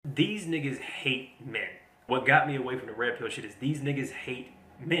these niggas hate men. What got me away from the red pill shit is these niggas hate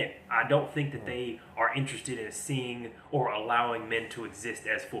men. I don't think that they are interested in seeing or allowing men to exist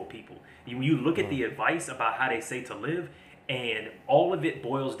as full people. You look at the advice about how they say to live, and all of it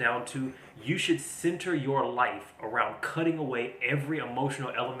boils down to you should center your life around cutting away every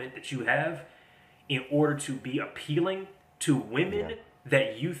emotional element that you have in order to be appealing to women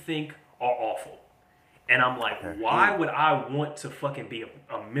that you think are awful. And I'm like, why would I want to fucking be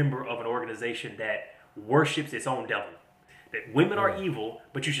a member of an organization that worships its own devil? That women are evil,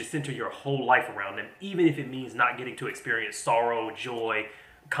 but you should center your whole life around them, even if it means not getting to experience sorrow, joy,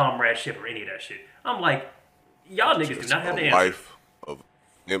 comradeship, or any of that shit. I'm like, y'all niggas do not have the answer. Life of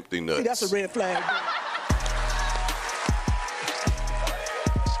empty nuts. See, that's a red flag.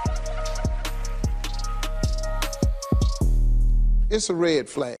 It's a red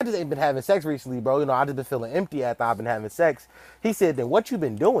flag. I just ain't been having sex recently, bro. You know, I just been feeling empty after I've been having sex. He said, then what you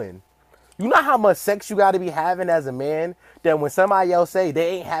been doing? You know how much sex you got to be having as a man that when somebody else say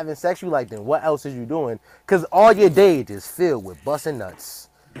they ain't having sex, you like, then what else is you doing? Because all your day is filled with busting nuts.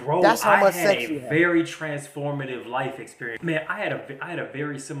 Bro, that's how much sex you had. Very transformative life experience. Man, I had a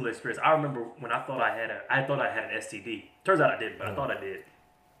very similar experience. I remember when I thought I had an STD. Turns out I didn't, but I thought I did.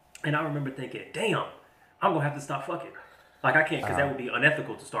 And I remember thinking, damn, I'm gonna have to stop fucking. Like I can't, because that would be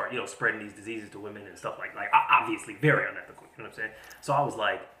unethical to start, spreading these diseases to women and stuff like obviously very unethical. You know what I'm saying? So I was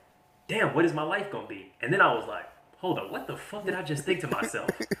like, damn, what is my life gonna be? And then I was like, hold up, what the fuck did I just think to myself?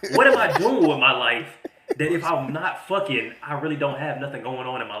 What am I doing with my life that if I'm not fucking, I really don't have nothing going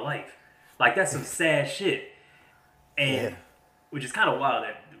on in my life? Like, that's some sad shit. And which is kind of wild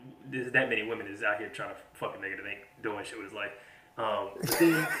that there's that many women is out here trying to fuck a nigga that ain't doing shit with his life. But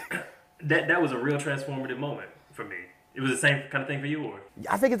then, that was a real transformative moment for me. It was the same kind of thing for you, or?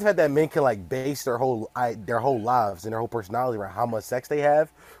 I think it's the fact that men can like base their whole lives and their whole personality around how much sex they have,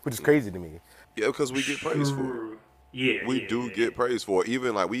 which is crazy to me. Yeah, because we get praised for it. Yeah, we do get praised for it.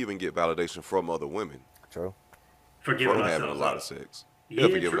 Even we even get validation from other women. True. For having a lot of sex. Yeah,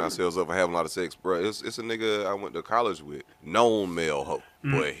 for giving ourselves up for having a lot of sex, bro. It's a nigga I went to college with, known male hoe,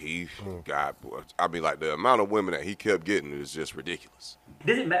 but he got. I mean, like the amount of women that he kept getting is just ridiculous.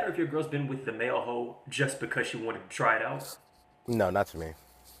 Does it matter if your girl's been with the male hoe just because she wanted to try it out? No, not to me.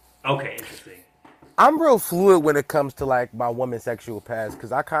 Okay, interesting. I'm real fluid when it comes to like my woman's sexual past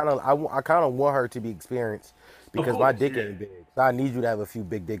because I kind of want her to be experienced because my dick ain't big. So I need you to have a few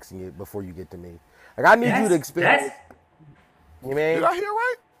big dicks in you before you get to me. Like I need you to experience. You mean? Did I hear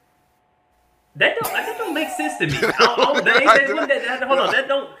right? That don't make sense to me. Hold on, that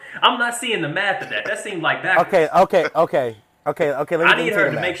don't. I'm not seeing the math of that. That seemed like backwards. Okay. Let me. I need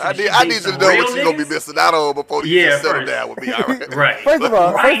her to make sure. I need you to know what you're gonna be missing out on before you just settle down with me. All right. Right. First of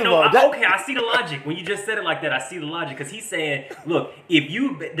all, okay, I see the logic. When you just said it like that, I see the logic. Because he's saying, look, if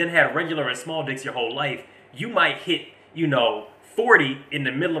you then had regular and small dicks your whole life, you might hit, 40 in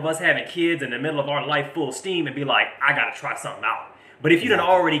the middle of us having kids, in the middle of our life full steam, and be like, I gotta try something out. But if you done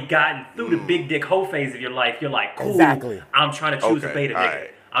already gotten through the big dick hoe phase of your life, you're like, cool, exactly. I'm trying to choose a beta nigga.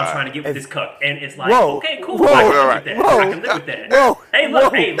 Right. I'm trying to get with this cuck. And it's like, okay, cool. I can live with that. Hey,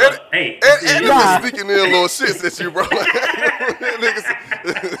 look. Hey. And you been sneaking in little shits at you, bro.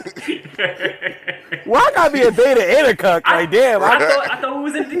 Why I gotta be a beta and a cuck? Like, damn. I thought we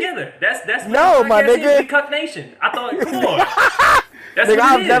was in it together. That's no, my nigga. Cuck Nation. I thought, come on. That's nigga, what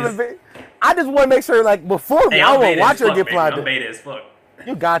I've never been. I just want to make sure, like, before me, I want to watch her get planted. I'm beta as fuck.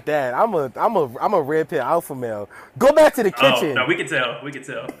 You got that. I'm a red pill alpha male. Go back to the kitchen. No, we can tell.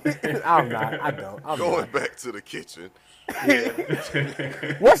 I'm not. I don't. Going back to the kitchen.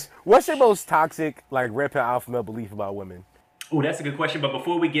 Yeah. What's your most toxic, like, red pill alpha male belief about women? Oh, that's a good question. But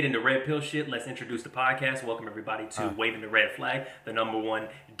before we get into red pill shit, let's introduce the podcast. Welcome everybody to Waving the Red Flag, the #1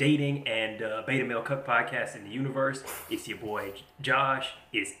 dating and beta male cuck podcast in the universe. It's your boy Josh.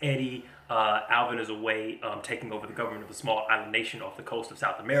 It's Eddie. Alvin is away taking over the government of a small island nation off the coast of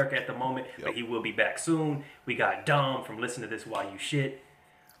South America at the moment, but he will be back soon. We got Dom from Listen to This While You Shit.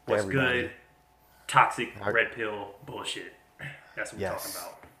 What's good? Toxic red pill bullshit. That's what we're talking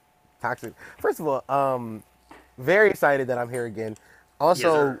about. Toxic. First of all, very excited that I'm here again.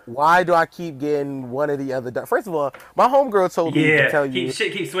 Also, why do I keep getting one or the other? First of all, my homegirl told me to tell you.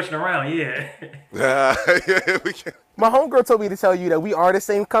 Shit keeps switching around, My homegirl told me to tell you that we are the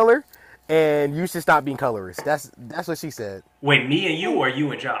same color. And you should stop being colorist. That's what she said. Wait, me and you or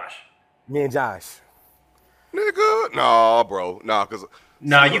you and Josh? Me and Josh. Nigga, nah, bro, nah, cause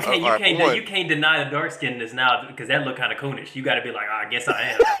nah, you can't deny the dark skinness now because that look kind of coonish. You got to be like, I guess I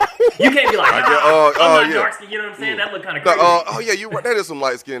am. You can't be like, I'm not dark skin. You know what I'm saying? That look kind of crazy. Yeah, you right. That is some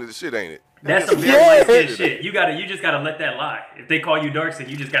light skinned shit, ain't it? That's some very light skinned shit. You just gotta let that lie. If they call you dark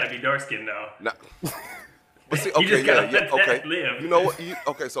skinned, you just gotta be dark skinned now. Nah. But see, You just gotta let that live. You know what?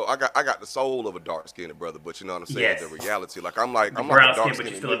 Okay, so I got the soul of a dark skinned brother, but you know what I'm saying? Yes. The reality, like I'm like a brown dark skin, but skinned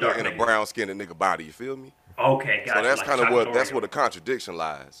you still a nigga dark in a nigga. brown skinned nigga body. You feel me? Okay, gotcha. So that's like kind of Chocolate where Oreo. the contradiction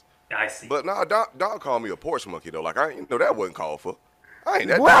lies. I see. But nah, Don called me a porch monkey though. Like I ain't that wasn't called for. I ain't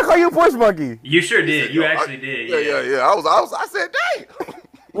that. Why I call you a porch monkey? You sure did. You actually did. Yeah. I said, dang.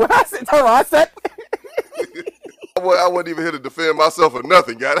 What I said? Hold on, I said. I wasn't even here to defend myself or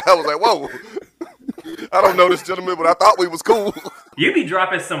nothing, guy. I was like, whoa. I don't know this gentleman, but I thought we was cool. You be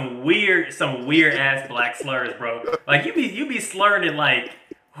dropping some weird ass black slurs, bro. Like you be slurring it like,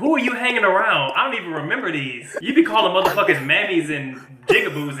 who are you hanging around? I don't even remember these. You be calling motherfuckers mammies and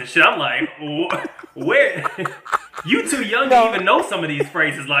jigaboos and shit. I'm like, where? You too young to even know some of these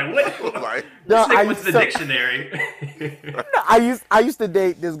phrases. Like what? Like, this nigga went to the dictionary. I used to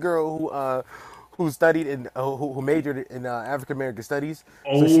date this girl who studied in who majored in African American studies.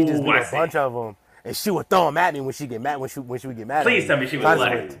 So she just knew a bunch of them. And she would throw them at me when she get mad. When she would get mad. Please tell me she was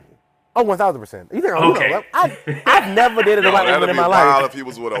black. Oh, 1,000%. You think okay? I've never dated a white woman in my life. If he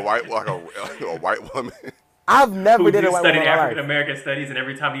was with a white woman. I've never dated a white woman in my life. African American studies, and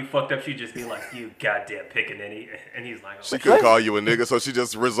every time he fucked up, she'd just be like, "You goddamn pickaninny," and he's like, She couldn't call you a nigga, so she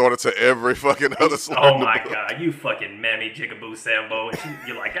just resorted to every fucking other slur. Oh my god, you fucking mammy jigaboo sambo, and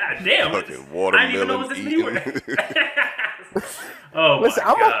you're like, God damn, I didn't even know it was this many words. Oh Listen,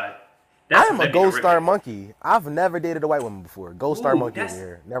 my god. I am a gold star monkey. I've never dated a white woman before. Gold star monkey over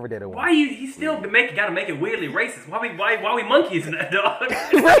here. Never dated one. Why you still gotta make it weirdly racist? Why we monkeys in that dog?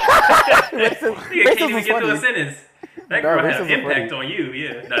 You can't even get through a sentence. That girl had an impact on you.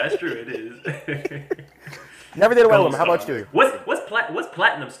 Yeah, no, that's true. It is. Never dated a white woman. How about you? What's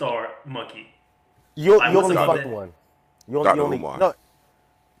platinum star monkey? You only fucked one. Dr. Umar. No,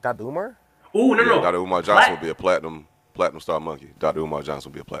 Dr. Umar? Ooh, no. Dr. Umar Johnson would be a platinum star monkey. Dr. Umar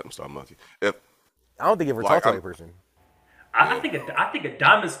Johnson would be a platinum star monkey. I don't think he ever talked to a white person. I think a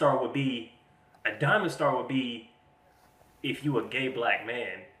diamond star would be if you a gay black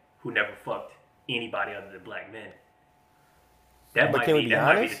man who never fucked anybody other than black men. That might be the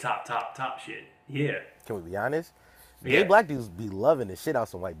top shit. Yeah. Can we be honest? Gay black dudes be loving the shit out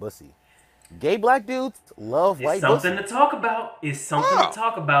some white pussy. Gay black dudes love white pussy. It's something to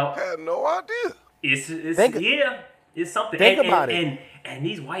talk about. I had no idea. It's something. Think about it. And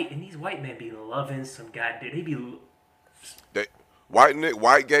these white men be loving some goddamn.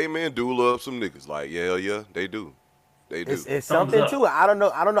 White gay men do love some niggas. Like yeah, they do. They do. It's something to it. I don't know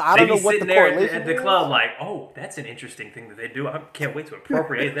what the correlation is. At the club, like, oh, that's an interesting thing that they do. I can't wait to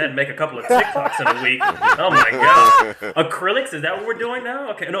appropriate that and make a couple of TikToks in a week. Oh my god, acrylics? Is that what we're doing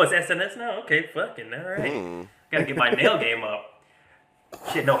now? Okay, no, it's SNS now. Okay, fucking all right. Gotta get my nail game up.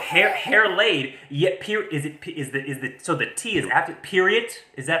 Shit, no, hair laid. Yet, so the T is after period?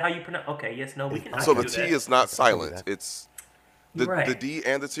 Is that how you pronounce? Okay, yes, no, we can. So the T is not silent. It's the D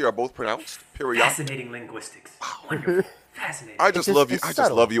and the T are both pronounced. Period. Fascinating linguistics. Wonderful. Fascinating. I just love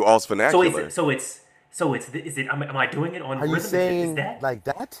you all's vernacular. Am I doing it on Are rhythm? you saying is that like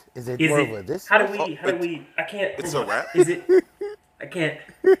that? Is it more of a this? How do we? I can't. It's a rap. Is it? I can't.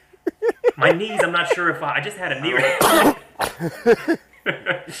 My knees. I'm not sure if I just had a knee.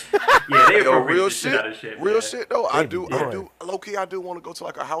 Yeah, they appropriate real the shit. Out of shit. Real man. shit though. I do. Low key, I do want to go to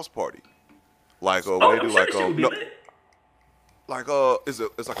like a house party. Like when Oh, they I'm do sure like the shit would be lit. like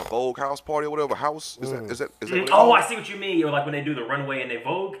it's like a Vogue house party or whatever. House is that what it's Oh, called? I see what you mean. Or like when they do the runway and they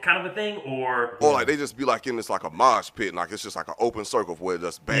Vogue kind of a thing, or like they just be like in this like a mosh pit, and like it's just like an open circle where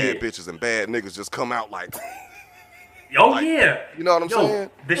just bad bitches and bad niggas just come out like. Yeah. You know what I'm saying?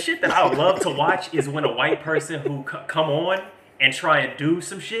 The shit that I would love to watch is when a white person who come on and try and do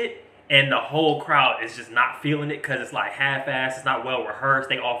some shit, and the whole crowd is just not feeling it because it's like half-assed, it's not well rehearsed,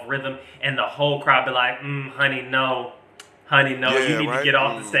 they off rhythm, and the whole crowd be like, honey, no, Yeah, you need to get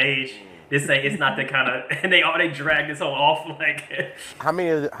off the stage. It's not the kind of, and they drag this whole off like. How many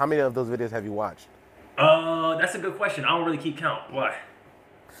of those videos have you watched? That's a good question. I don't really keep count. Why?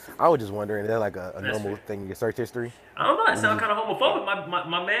 I was just wondering, is that like a normal thing in your search history? I don't know. That sounds kind of homophobic, my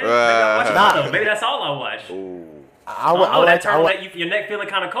man. Maybe I watch a lot of them. Maybe that's all I watch. Your neck feeling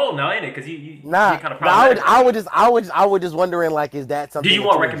kind of cold now, ain't it? Because you kind of I was just wondering, like, is that something? Do you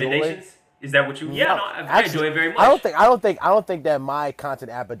want recommendations? Enjoy? Is that what you? Yeah, no, I enjoy it very much. I don't think that my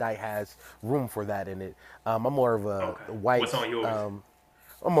content appetite has room for that in it. I'm more of a white. What's on yours?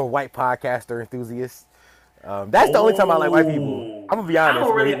 I'm a white podcaster enthusiast. That's the only time I like white people. I'm gonna be honest. I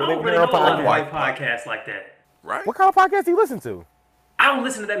don't really know a lot of white podcasts like that. Right? What kind of podcast do you listen to? I don't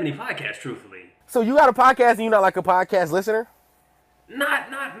listen to that many podcasts, truthfully. So you got a podcast and you're not like a podcast listener? Not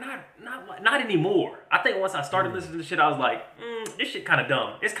not anymore. I think once I started listening to this shit, I was like, this shit kind of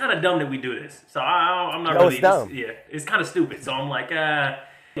dumb. It's kind of dumb that we do this. So I'm not really. It's dumb. It's kind of stupid. So I'm like,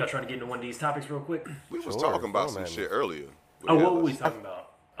 y'all trying to get into one of these topics real quick? We was talking about some shit earlier. Oh, what were we talking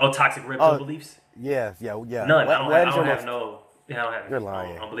about? Oh, toxic red pill beliefs? Yeah. None. I don't have no. Yeah, I don't have. You're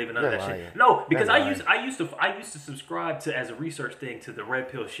lying. I don't believe in none of that shit. No, because I used to subscribe to as a research thing to the red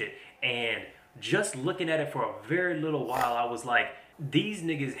pill shit, and just looking at it for a very little while, I was like, these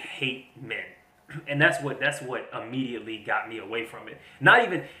niggas hate men, and that's what immediately got me away from it.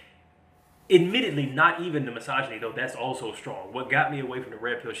 Admittedly, not even the misogyny though. That's also strong. What got me away from the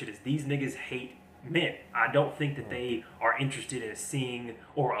red pill shit is these niggas hate men. I don't think that they are interested in seeing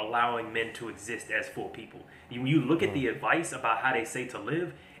or allowing men to exist as full people. When you look at the advice about how they say to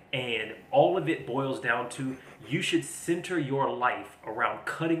live, and all of it boils down to you should center your life around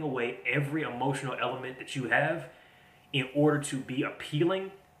cutting away every emotional element that you have in order to be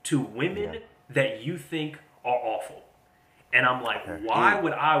appealing to women that you think are awful. And I'm like, why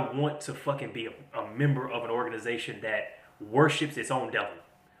would I want to fucking be a member of an organization that worships its own devil?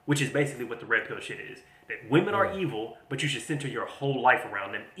 Which is basically what the red pill shit is. That women are evil, but you should center your whole life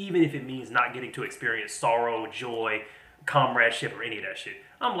around them, even if it means not getting to experience sorrow, joy, comradeship, or any of that shit.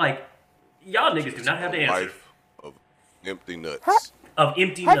 I'm like, y'all niggas do not have the answer. Life of empty nuts. Of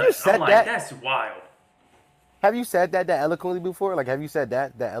empty have nuts. You said I'm like, that? That's wild. Have you said that eloquently before? Like, have you said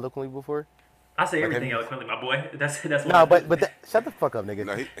that eloquently before? I say everything eloquently, my boy. That's what. No, but shut the fuck up, nigga.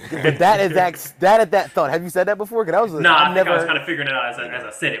 No, but that thought. Have you said that before? Cause that was. I think I was kind of figuring it out as I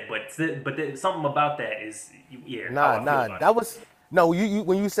said it, but something about that is That was You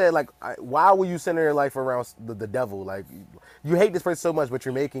when you said like, why will you center your life around the devil? Like, you hate this person so much, but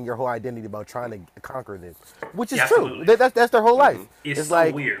you're making your whole identity about trying to conquer them, which is true. That's their whole life. It's so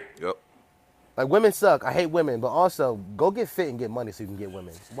like, weird. Yep. Like, women suck. I hate women, but also go get fit and get money so you can get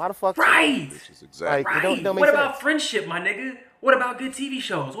women. Why the fuck? Right. Which is exactly. Right. Don't make what sense. about friendship, my nigga? What about good TV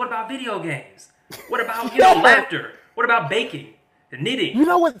shows? What about video games? What about laughter? What about baking? Knitting? You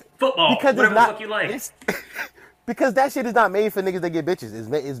know what? Football. Because whatever it's not, the fuck you like. Because that shit is not made for niggas that get bitches.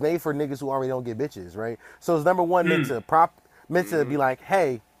 It's made for niggas who already don't get bitches, right? So it's number one meant to be like,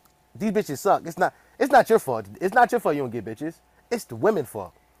 hey, these bitches suck. It's not your fault. It's not your fault you don't get bitches. It's the women's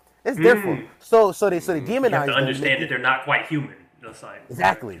fault. It's their fault. So they demonize them. You have to understand that they're not quite human. That's like,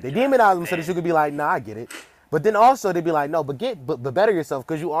 exactly. They demonize them so that you could be like, nah, I get it. But then also they be like, no, but better yourself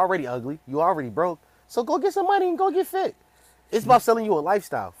because you already ugly. You already broke. So go get some money and go get fit. It's about selling you a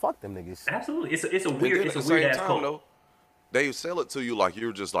lifestyle. Fuck them niggas. Absolutely. It's a weird ass cult. Though, they sell it to you like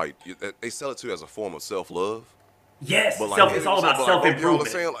you're just like, they sell it to you as a form of self-love. Yes, but like, it's all about self-improvement.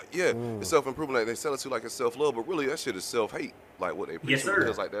 Saying, like, it's self-improvement. Like, they sell it to you like it's self-love, but really that shit is self-hate. Like what they preach. Yes, sir.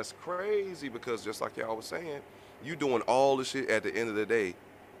 Because like that's crazy. Because just like y'all was saying, you doing all the shit at the end of the day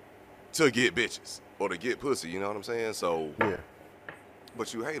to get bitches or to get pussy. You know what I'm saying? So yeah.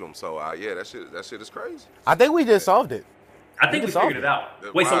 But you hate them. So that shit is crazy. I think we just solved it. I think we figured it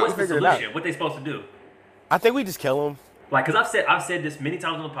out. Wait, so what's the solution? What they supposed to do? I think we just kill them. Like, because I've said this many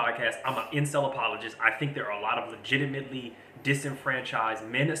times on the podcast, I'm an incel apologist. I think there are a lot of legitimately disenfranchised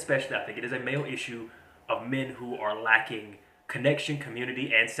men, especially. I think it is a male issue of men who are lacking connection,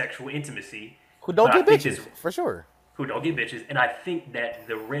 community, and sexual intimacy. Who don't get bitches, for sure. Who don't get bitches. And I think that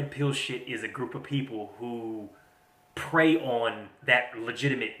the red pill shit is a group of people who prey on that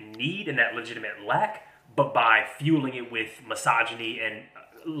legitimate need and that legitimate lack, but by fueling it with misogyny and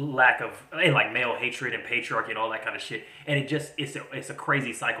lack of, and like male hatred and patriarchy and all that kind of shit. And it's a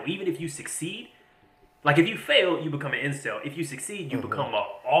crazy cycle. Even if you succeed, like if you fail, you become an incel. If you succeed, you become an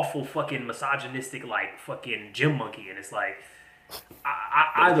awful fucking misogynistic like fucking gym monkey. And it's like,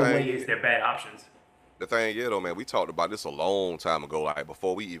 either way is there bad options. The thing is though, man, we talked about this a long time ago, like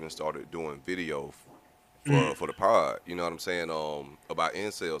before we even started doing video for the pod. You know what I'm saying? About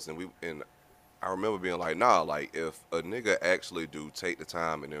incels, and I remember being like, nah, like if a nigga actually do take the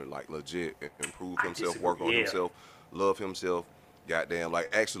time and then like legit improve himself, work on himself, love himself, goddamn, like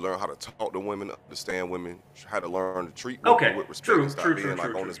actually learn how to talk to women, understand women, how to learn to treat women with respect and stop being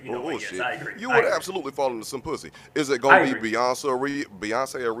like on this bullshit. Yes, I agree. You would absolutely fall into some pussy. Is it gonna be Beyonce or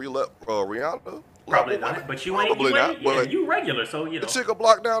Rihanna? Probably not, but you ain't you regular, so you know. The chick a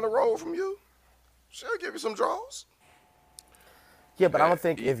block down the road from you, she'll give you some draws. Yeah, but I don't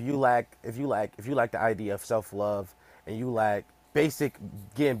think if you lack the idea of self-love and you lack basic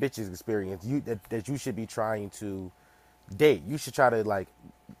getting bitches experience, that you should be trying to date. You should try to like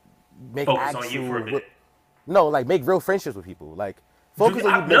make focus on you for a bit. No, like make real friendships with people. Like focus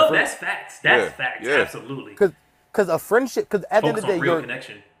on you. No, that's facts. That's facts. Yeah. Absolutely. Because a friendship. Because at the end of the day, real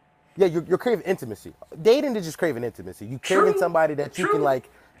connection. Yeah, you're craving intimacy. Dating is just craving intimacy. You craving somebody that you can like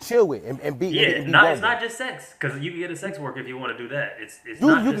chill with and be. Yeah, and be it's not just sex, because you can get a sex worker if you want to do that. It's you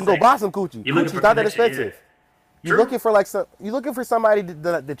not you just can go sex. buy some coochie. You're looking Coochie's for not that connection, expensive. yeah. You're looking for you're looking for somebody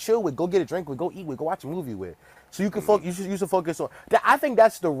to chill with, go get a drink with, go eat with, go watch a movie with. So you can focus. You should focus on. I think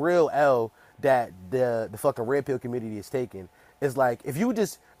that's the real L that the fucking red pill community is taking. Is like if you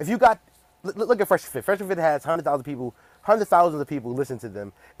got look at Fresh Fit. Fresh Fit has 100,000 people. Hundreds of thousands of people listen to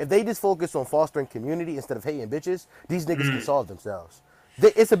them. If they just focus on fostering community instead of hating bitches, these niggas can solve themselves.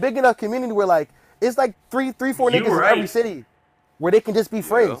 It's a big enough community where like it's like three, four niggas in every city where they can just be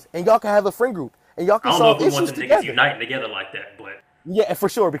friends and y'all can have a friend group and y'all can solve issues together. I don't know if we want them niggas uniting together like that, but yeah, for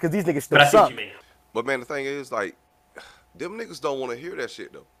sure because these niggas still suck. But I see what you mean. But man, the thing is like, them niggas don't want to hear that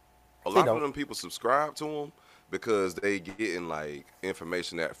shit though. A lot of them people subscribe to them because they getting like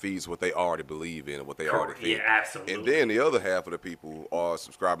information that feeds what they already believe in and what they already think. Yeah, absolutely. And then the other half of the people are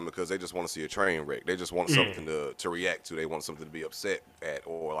subscribing because they just want to see a train wreck. They just want something to react to. They want something to be upset at,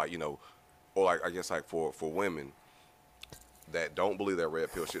 or like or like I guess like for women that don't believe that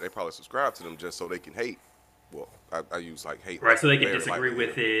red pill shit, they probably subscribe to them just so they can hate. Well, I use like hate. Right, so they can disagree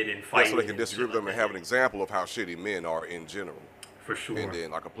with it and fight. Yeah, so they can disagree with them and have an example of how shitty men are in general. For sure. And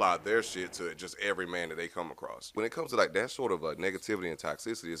then like apply their shit to just every man that they come across. When it comes to like that sort of negativity and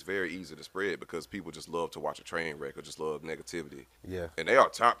toxicity, it's very easy to spread because people just love to watch a train wreck or just love negativity. Yeah. And they are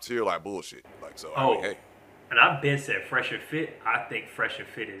top tier like bullshit. Like so. I mean, hey. And I've been said Fresh and Fit. I think Fresh and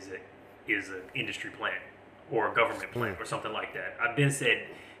Fit is an industry plant or a government plant or something like that. I've been said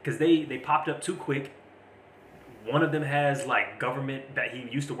because they popped up too quick. One of them has like government that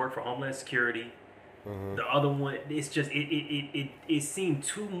he used to work for Homeland Security. The other one, it's just it seemed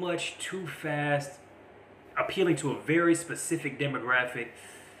too much, too fast, appealing to a very specific demographic.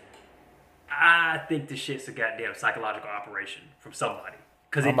 I think this shit's a goddamn psychological operation from somebody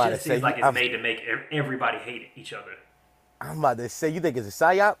because it just seems like it's made to make everybody hate each other. I'm about to say, you think it's a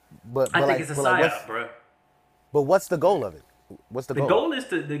psyop, but I think it's a psyop, bro. But what's the goal of it? What's the goal?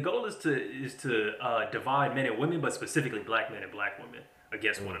 The goal is to divide men and women, but specifically black men and black women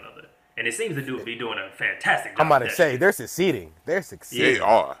against one another. And it seems to be doing a fantastic job. I'm about to say, they're succeeding. They're succeeding. They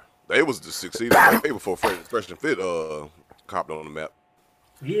are. They was just succeeding way before Fresh and Fit copped on the map.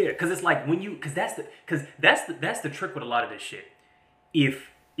 Yeah, because it's like that's the trick with a lot of this shit. If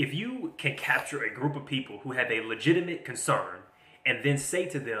you can capture a group of people who have a legitimate concern and then say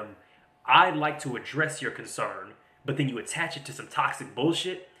to them, I'd like to address your concern, but then you attach it to some toxic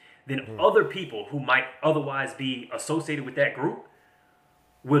bullshit, then other people who might otherwise be associated with that group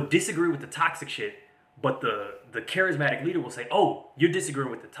will disagree with the toxic shit, but the charismatic leader will say, oh, you're disagreeing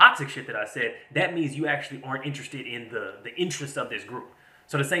with the toxic shit that I said. That means you actually aren't interested in the interests of this group.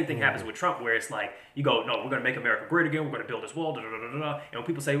 So the same thing happens with Trump, where it's like, you go, no, we're going to make America great again. We're going to build this wall, And when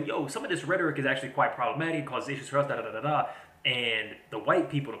people say, yo, some of this rhetoric is actually quite problematic, causes issues for us, And the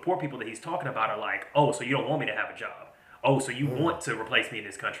white people, the poor people that he's talking about are like, oh, so you don't want me to have a job. Oh, so you want to replace me in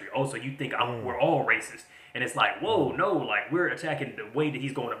this country. Oh, so you think we're all racist. And it's like, whoa, no, like we're attacking the way that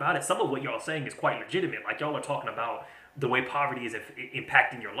he's going about it. Some of what y'all are saying is quite legitimate. Like y'all are talking about the way poverty is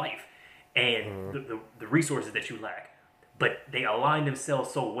impacting your life and the resources that you lack. But they align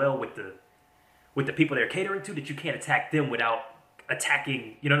themselves so well with the people they're catering to that you can't attack them without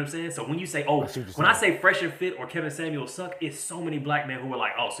attacking, you know what I'm saying? So when you say, oh, when I say Fresh and Fit or Kevin Samuel suck, it's so many black men who are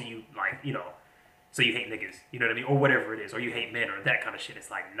like, oh, so you like, so you hate niggas, you know what I mean? Or whatever it is, or you hate men or that kind of shit.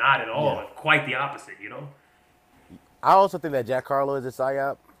 It's like, not at all. Yeah. Quite the opposite, I also think that Jack Harlow is a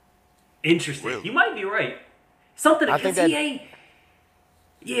psyop. Interesting. Really? You might be right. Something because he ain't.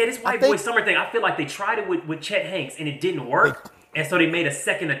 Yeah, this white boy summer thing. I feel like they tried it with Chet Hanks and it didn't work, and so they made a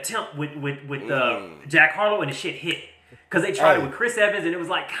second attempt with Jack Harlow and the shit hit. Because they tried it with Chris Evans and it was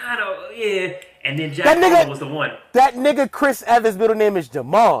like kind of and then Jack Harlow was the one. That nigga Chris Evans' middle name is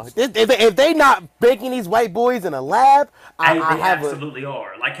Jamal. If they not baking these white boys in a lab, they absolutely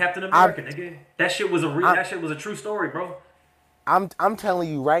are. Like Captain America, nigga. That shit was a true story, bro. I'm telling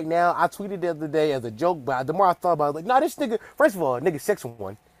you right now. I tweeted the other day as a joke, but the more I thought about it, I was like, nah, this nigga. First of all, nigga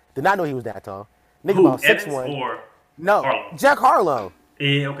 6'1". Did not know he was that tall. Nigga about 6'1". No, Harlow? Jack Harlow.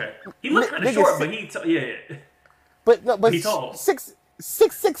 Yeah, okay. He looked kind of short, but yeah. But he's tall. Six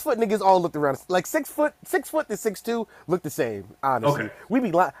foot niggas all looked around. Like 6 foot to 6'2" look the same. Honestly,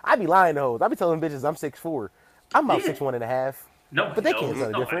 I be lying to hoes. I be telling bitches I'm 6'4". I'm about 6'1 and a half. No, but they can't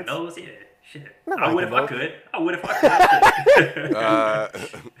tell the difference. Knows, yeah. Shit. I would if I could.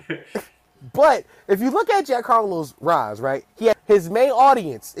 But if you look at Jack Harlow's rise, right? He had his main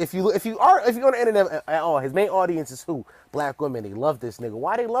audience. If you on the internet at all, his main audience is who? Black women. They love this nigga.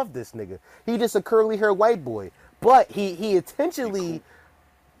 Why they love this nigga? He just a curly haired white boy. But he intentionally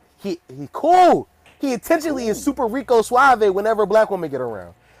he cool. He intentionally is super Rico Suave whenever black women get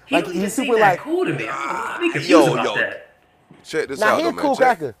around. He Like don't even he's seem super that like, cool to me. I'm confused about that. Check this nah, out, he though, a man. cool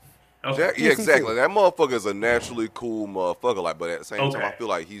cracker. Okay. Yeah, exactly. That motherfucker is a naturally cool motherfucker. Like, but at the same time, Okay. I feel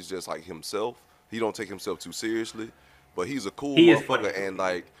like he's just like himself. He don't take himself too seriously, but he's a cool He is funny. motherfucker. And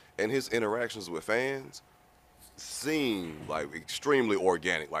like, and his interactions with fans seem like extremely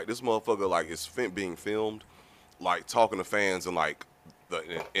organic. Like this motherfucker, like is being filmed, like talking to fans in like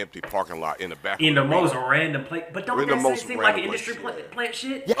the empty parking lot in the back. In of the most random place, but don't that seem like an industry plant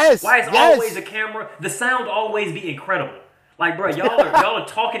shit? Yes. Why is always a camera? The sound always be incredible. Like, bro, y'all are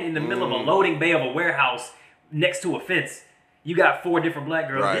talking in the middle of a loading bay of a warehouse next to a fence. You got 4 different black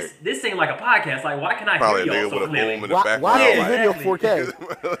girls. Right. This seems like a podcast. Like, why can I Probably hear y'all so with a clearly? boom in the background. Why is the like, video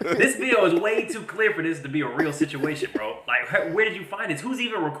Exactly. 4K? This video is way too clear for this to be a real situation, bro. Like, where did you find this? Who's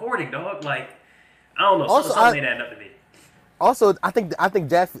even recording, dog? Like, I don't know. Also, Something ain't adding up to me. Also, I think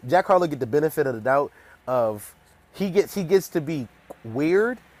Jack Harlow get the benefit of the doubt of he gets to be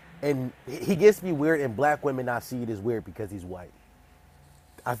weird, and he gets to be weird, and black women not see it as weird because he's white.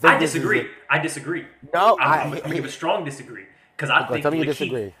 I disagree. I disagree. No, I'm gonna give a strong disagree because I think tell me you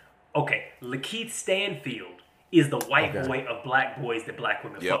disagree. Okay, Lakeith Stanfield is the white boy of black boys that black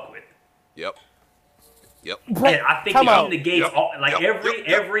women fuck with. Yep. And I think it negates all, like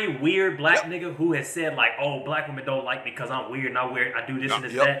every weird black Yep. nigga who has said like, oh, black women don't like me because I'm weird and I do this and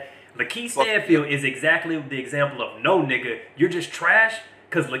this Yep. and that. Lakeith Stanfield is exactly the example of no nigga, you're just trash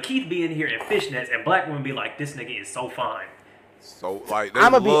because Lakeith be in here in fishnets and black women be like, this nigga is so fine. So like they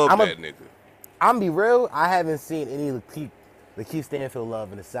love that nigga. I'm be real. I haven't seen any Lakeith Stanfield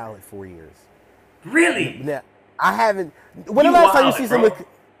love in a solid 4 years. Really? Now, I haven't. When the last time you see some?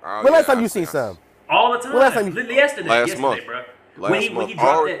 When last time you seen some? All the time. Well, yesterday, last month, bro. Last when he month.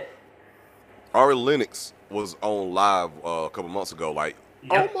 dropped that. Ari Lennox was on live a couple months ago. Like,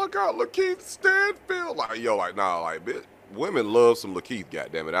 oh my God, Lakeith Stanfield. Like, yo, like, nah, like, bitch, women love some Lakeith.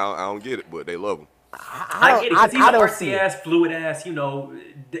 Goddamn it, I don't get it, but they love him. I get it because he's an artsy ass, fluid ass,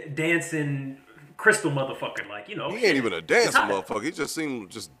 dancing crystal motherfucker. Like, he ain't even a dancing motherfucker. He just seemed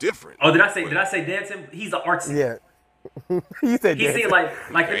just different. Oh, did I say dancing? He's an artsy. Yeah. You said he dancing. seemed like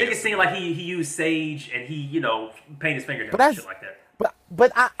the nigga seemed like he used sage and he paint his fingernails and shit like that.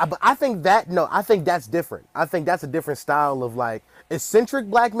 But I think that's different. I think that's a different style of like eccentric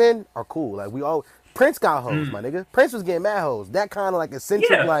black men are cool. Like Prince got hoes, my nigga. Prince was getting mad hoes. That kind of like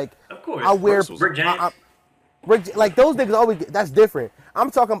eccentric, like of course. I wear Rick James. like those niggas always. That's different. I'm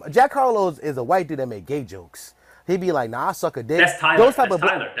talking. Jack Harlow is a white dude that make gay jokes. He'd be like, "Nah, I suck a dick." That's Tyler.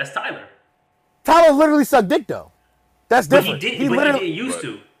 That's Tyler. Tyler literally sucked dick though. That's different. But he didn't used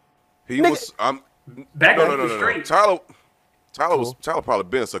to. He was. Back when he was No. straight. Tyler probably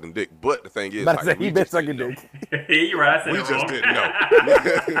been sucking dick, but the thing is, like, he been sucking dick. You're right. I said We it just wrong. didn't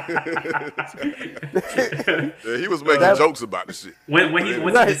know. He was making jokes about the shit. When he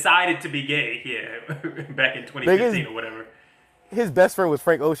decided to be gay, back in 2015 or whatever. His best friend was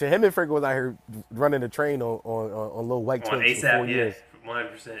Frank Ocean. Him and Frank was out here running the train on little white twinks for 4 years.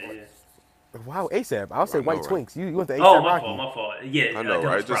 100%, yeah. Wow, ASAP. I'll say white twinks. You went to ASAP Oh, Rocky. my fault. Yeah, I know,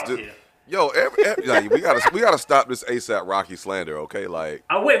 right? Sprouts, Yo, like, we gotta stop this ASAP Rocky slander, okay? Like,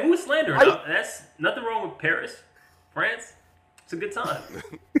 wait, who's slandering? That's nothing wrong with Paris, France. It's a good time.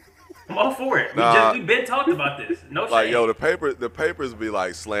 I'm all for it. We've been talking about this. No shame. like, yo, the papers be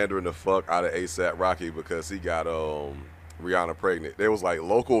like slandering the fuck out of ASAP Rocky because he got Rihanna pregnant. They was like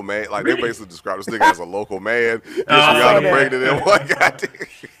local man, like they basically described this nigga as a local man. Rihanna pregnant and what? Goddamn.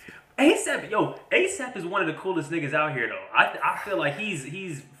 ASAP is one of the coolest niggas out here though. I feel like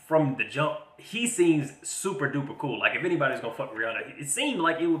he's from the jump. He seems super duper cool. Like if anybody's gonna fuck Rihanna, it seemed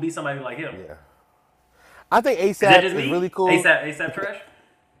like it would be somebody like him. Yeah. I think ASAP is really cool. ASAP trash?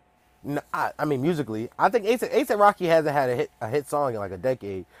 No, I mean musically, I think ASAP Rocky hasn't had a hit song in like a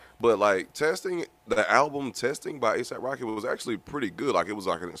decade. But like the album Testing by ASAP Rocky was actually pretty good. Like it was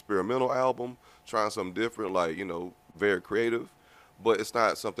like an experimental album, trying something different, like, very creative. But it's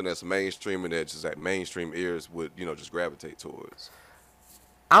not something that's mainstream and that just like mainstream ears would, just gravitate towards.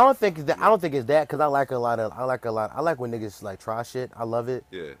 I don't think it's that because I like when niggas like try shit. I love it.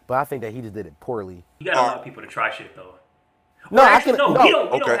 Yeah. But I think that he just did it poorly. You gotta allow people to try shit though. No, we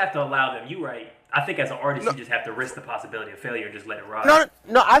don't have to allow them. You right. I think as an artist, you just have to risk the possibility of failure and just let it ride.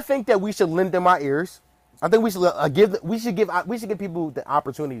 No. I think that we should lend them our ears. I think we should give people the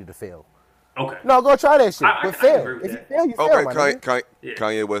opportunity to fail. Okay. No, go try that shit. I But fail. agree with If you that. fail, you fail.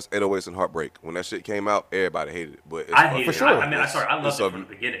 Kanye West, 808s and Heartbreak. When that shit came out, everybody hated it. But I hated for it. sure. I loved it from the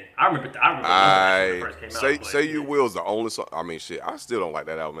beginning. I remember when it first came out. Say You Will is the only song. I mean, shit, I still don't like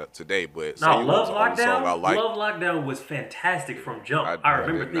that album today, but No, Say You Will is the only song I like. Love Lockdown was fantastic from jump. I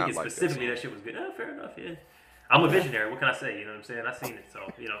remember thinking specifically that shit was good. Oh, fair enough, yeah. I'm a visionary. What can I say? You know what I'm saying? I seen it, so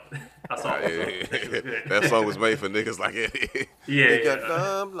I saw it. So it was good. That song was made for niggas like it. Yeah. You got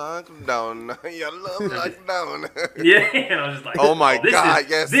love like down. Your love like down. Yeah, and I was just like, oh my God,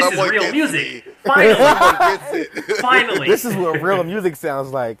 yes, this is someone real gets music. me. Finally, Someone gets it. finally. This is what real music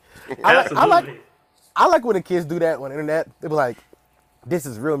sounds like. Absolutely. I like when the kids do that on the internet. They be like, "This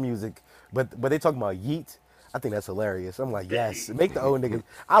is real music," but they talking about Yeet. I think that's hilarious. I'm like, yes, make the old niggas.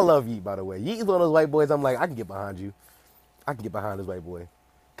 I love Yeet, by the way. Yeet is one of those white boys. I'm like, I can get behind you. I can get behind this white boy,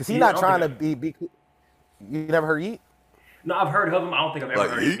 cause he's not trying to be. You never heard Yeet? No, I've heard of him. I don't think I've ever Like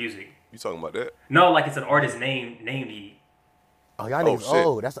heard his music. You talking about that? No, like it's an artist named Yeet. Oh, y'all niggas. shit.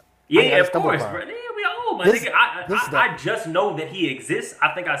 Oh, that's. Yeah, of course, bro. Yeah, we old, my This- nigga. I just know that he exists. I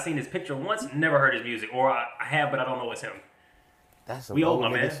think I've seen his picture once. Never heard his music, or I have, but I don't know it's him. That's some We old,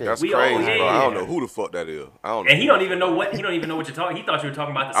 old my nigga man. shit. That's We crazy, old, bro. yeah. I don't know who the fuck that is. I don't know. And he don't even know what you're talking. He thought you were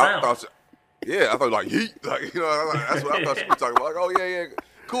talking about the sound. I thought like yeet, like that's what I thought you were talking about. Like, oh yeah,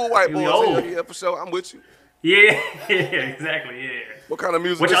 cool white We boys. old. Yeah, for sure. I'm with you. Yeah, exactly. Yeah. What kind of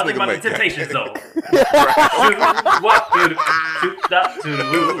music What this y'all think nigga about make? the Temptations though? Walk to the shoot stop to the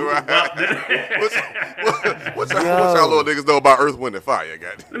move. What's y'all little niggas know about Earth, Wind, and Fire?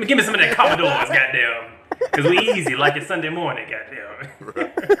 Goddamn. Let me give me some of that Commodores, goddamn. Cause we easy like it's Sunday morning,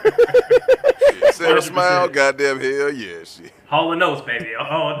 goddamn. Sarah 100%. Smile, goddamn hell yeah, shit. Hall of Notes, baby,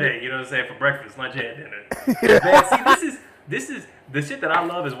 all day. You know what I'm saying? For breakfast, lunch, and dinner. Man, see, this is the shit that I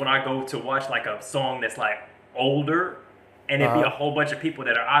love is when I go to watch like a song that's like older, and it'd be a whole bunch of people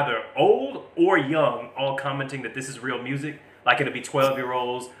that are either old or young, all commenting that this is real music. Like it'll be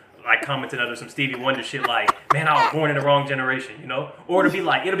 12-year-olds like commenting under some Stevie Wonder shit, like, man, I was born in the wrong generation, you know? Or it'll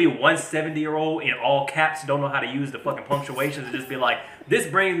be one 70-year-old in all caps, don't know how to use the fucking punctuations, and just be like, this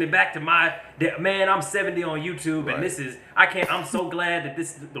brings me back to man, I'm 70 on YouTube, and this is, I'm so glad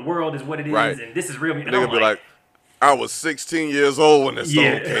that the world is what it is, and this is real. And Nigga I'm be like, I was 16 years old when this song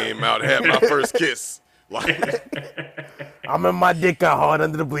Yeah. came out, had my first kiss. Like, I remember my dick got hard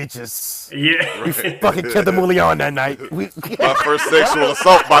under the bleachers. yeah. We fucking killed the Moulion that night. my first sexual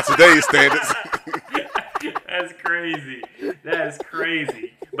assault by today's standards. That's crazy. That's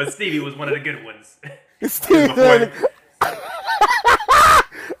crazy. But Stevie was one of the good ones. Still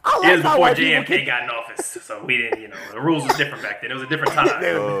It was how before white people JFK got in office, so we didn't, the rules was different back then. It was a different time.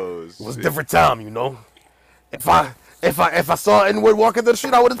 Oh, It was a shit. different time, you know. If I saw N-word walking through the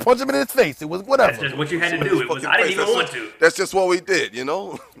street, I would just punch him in his face. It was whatever. That's just what you had to do. It was, Fucking I didn't face. even want to. That's just what we did, you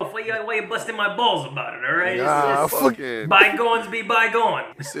know? Before you busting my balls about it, all right? Nah, It's Fucking bygones be bygone.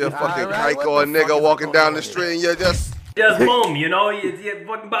 see a fucking Alright, kike what or a the fuck nigga is walking going down on the here? street and you just Just boom, you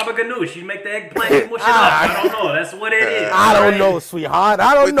fucking Baba Ganoush. You make the eggplant and mush it up. I don't know. That's what it is. I don't right? know, sweetheart.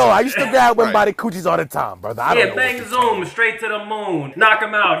 I don't know. I used to grab women by Right. the coochies all the time, brother. I don't Yeah, know. bang zoom, straight to the moon. Knock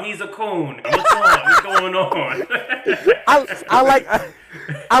him out. He's a coon. What's on? What's going on?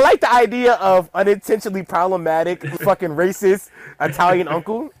 I like the idea of unintentionally problematic, fucking racist Italian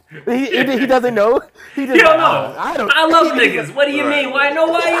uncle. He doesn't know. He just You don't know. I love niggas. What do you Right. mean? Why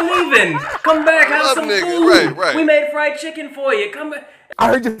you leaving? Come back, have love some niggas. food. Right. We made fried chicken for you. Come back. I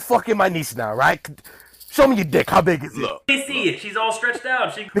heard you fucking my niece now, right? Show me your dick. How big is it? look. They see it. She's all stretched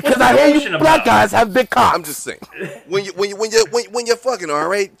out. Because what's the I hear emotion you black about? guys have big cocks. I'm just saying, when you're fucking, all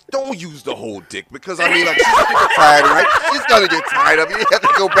right, don't use the whole dick because I mean, like, she's gonna get tired, right? She's gonna get tired of you. You have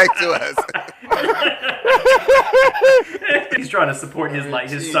to go back to us. He's trying to support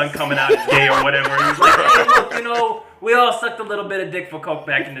his son coming out as gay or whatever. He's like, hey, look, we all sucked a little bit of dick for coke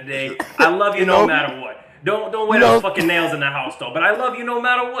back in the day. I love you no matter what. Don't wear those fucking nails in the house though. But I love you no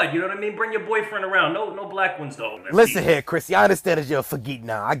matter what. You know what I mean? Bring your boyfriend around. No black ones though. Listen here, Chrissy. I understand that you're a Fagit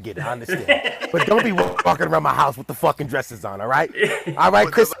now. I get it. I understand. But don't be walking around my house with the fucking dresses on, all right? All right,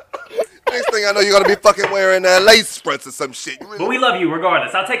 Chris. Next thing I know, you're gonna be fucking wearing lace fronts or some shit. But we love you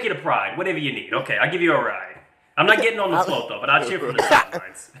regardless. I'll take you to Pride. Whatever you need. Okay, I'll give you a ride. I'm not getting on the float though, but I'll cheer from the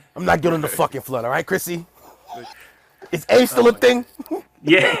sidelines. I'm not getting on the fucking flood, all right, Chrissy? Is A still a thing?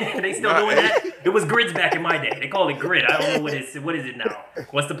 Yeah, they still doing that? It was grids back in my day. They call it grid. I don't know what is it now.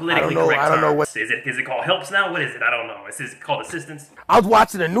 What's the politically correct I don't know term? what- Is it called helps now? What is it? I don't know. Is it called assistance? I was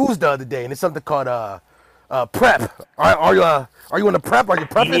watching the news the other day, and it's something called prep. Are you in the prep? Are you You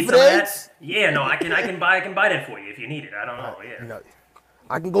prepping need for some of the that? AIDS? Yeah, no, I can buy that for you if you need it. I don't know. Yeah. No,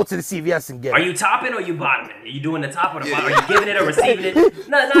 I can go to the CVS and get Are it. you topping or are you bottoming? Are you doing the top or the bottom? Are you giving it or receiving it?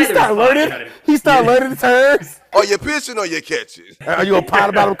 Neither He is start fine, learning. you know what I mean? He start learning the terms. Are you pitching or you catching? Are you a pot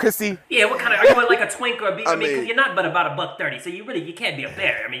about him, Chrissy? Yeah, what kind of? Are you like a twink or a beat? I mean, mean- because you're not but about $1.30, so you can't be a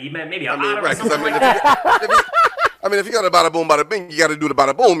bear. I mean, maybe a I mean, otter or right? 'Cause something I mean, like that. if you got a bada boom, bada bing, you got to do the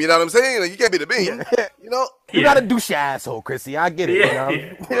bada boom. You know what I'm saying? Like, you can't be the bing. You know? You gotta do your asshole, Chrissy. I get it. Yeah, You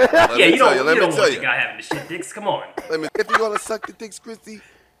know? yeah. You don't want the guy having the shit dicks. Come on. If you're gonna suck the dicks, Christy,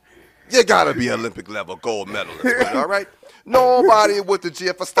 you gotta be Olympic level gold medalist with it, all right? Nobody with the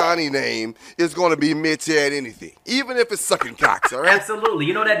Jeffastani name is gonna be Mitch at anything, even if it's sucking cocks, all right? Absolutely.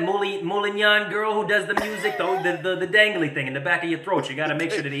 You know that Moulignan girl who does the music, the dangly thing in the back of your throat? You gotta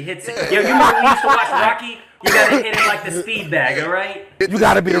make sure that he hits it. Yeah, you remember when we used to watch Rocky? You gotta hit it like the speed bag, all right? You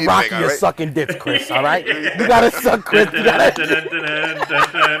gotta be the Rocky of sucking dicks, Chris, all right? You gotta suck, Chris. You gotta...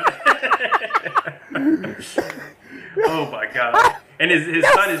 Oh my God. And his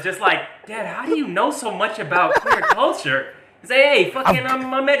son is just like, Dad, how do you know so much about queer culture? He's like, hey, fucking,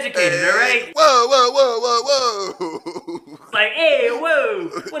 I'm educated, all right? Whoa. It's like, hey, whoa,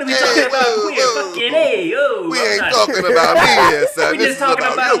 what are we talking about queer? Fucking, hey, oh. We ain't talking about me here, son. We just talking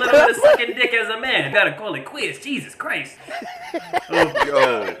about a little bit of sucking dick as a man. Gotta call it quiz, Jesus Christ.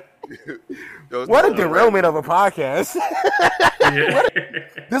 Yo, what a derailment of a podcast.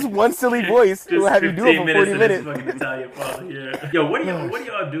 This one silly voice will have you do it for 40 minutes. Fucking Italian father, yeah. Yo, what do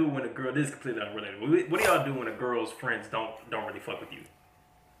y'all do when a girl? This is completely unrelated. What do y'all do when a girl's friends don't really fuck with you?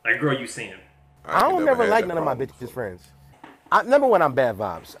 Like a girl you seeing. I don't never like none of my bitches' friends. Number one, I'm bad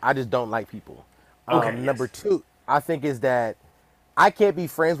vibes. I just don't like people. Number two, I think is that I can't be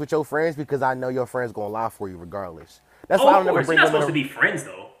friends with your friends because I know your friends gonna lie for you regardless. That's why I don't never bring You're them not supposed to be friends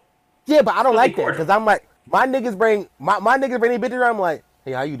though. Yeah, but I don't like that because I'm like my niggas bring their bitches around. I'm like,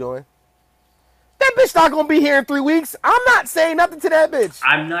 hey, how you doing? That bitch not gonna be here in 3 weeks. I'm not saying nothing to that bitch.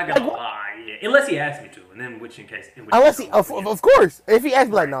 I'm not gonna lie, yeah. Unless he asks me to, and then of course, if he asks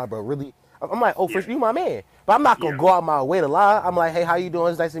me like, nah, bro, really, I'm like, oh, for sure, you my man. But I'm not gonna go out my way to lie. I'm like, hey, how you doing?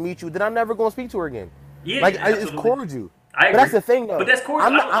 It's nice to meet you. Then I'm never gonna speak to her again. Yeah, like it's cordial. But that's the thing, though. But that's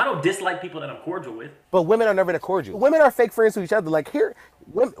cordial. I don't dislike people that I'm cordial with. But women are never that cordial. Women are fake friends to each other. Like here,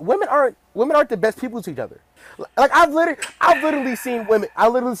 women aren't the best people to each other. Like I've literally seen women. I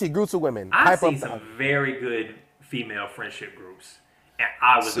literally see groups of women. I've seen some very good female friendship groups, and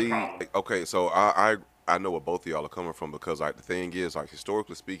I was the problem. Okay, so I know where both of y'all are coming from because like the thing is like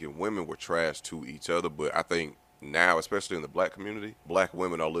historically speaking, women were trash to each other, but I think now, especially in the black community, black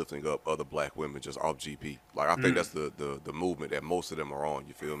women are lifting up other black women just off GP. Like I think that's the movement that most of them are on.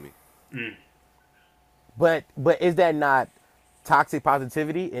 You feel me? But is that not toxic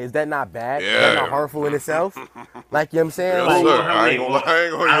positivity? Is that not bad? Yeah. Is that not harmful in itself? Like, you know what I'm saying? Yes, like, sir. I ain't gonna lie.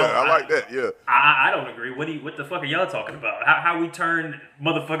 I like that. Yeah. I don't agree. What the fuck are y'all talking about? How we turn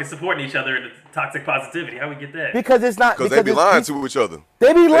motherfuckers supporting each other into toxic positivity? How we get that? Because it's not. Because they be lying to each other.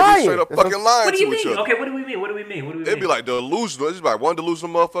 They be lying. Straight up fucking lying to each other. Okay, what do we mean? It'd be like delusional. It's like one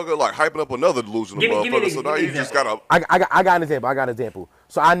delusional motherfucker like hyping up another delusional motherfucker. So now you just gotta. I got an example.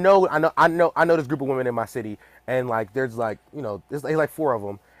 So I know this group of women in my city, and like there's like there's like 4 of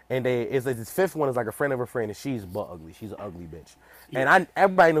them, and it's like this 5th one is like a friend of a friend, and she's butt ugly. She's an ugly bitch, and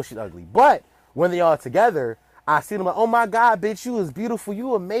everybody knows she's ugly. But when they all together, I see them like, oh my god, bitch, you is beautiful,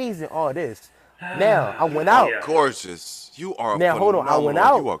 you amazing, all this. Now I went out. Gorgeous. You are. Now hold on, I went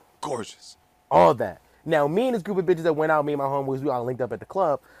out. You are gorgeous. All that. Now me and this group of bitches that went out, me and my homeboys, we all linked up at the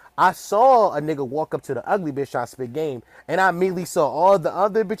club. I saw a nigga walk up to the ugly bitch try to spit game, and I immediately saw all the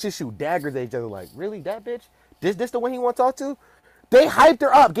other bitches shoot daggers at each other. Like, really, that bitch? This the one he want to talk to? They hyped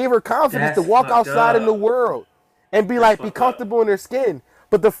her up, gave her confidence to walk outside in the world and be comfortable in her skin.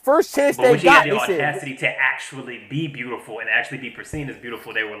 But the first chance they got, they said, the audacity to actually be beautiful and actually be perceived as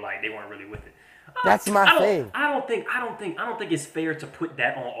beautiful, they weren't really with it. That's my thing. I don't think it's fair to put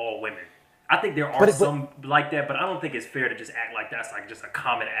that on all women. I think there are some like that, but I don't think it's fair to just act like that's like just a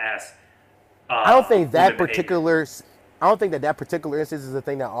common ass. I don't think that particular instance is a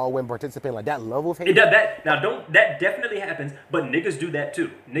thing that all women participate in, like that level of hate. That definitely happens, but niggas do that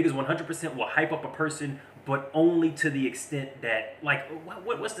too. Niggas 100% will hype up a person, but only to the extent that, like,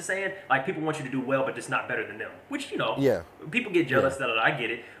 what's the saying? Like, people want you to do well, but just not better than them. Which, people get jealous that I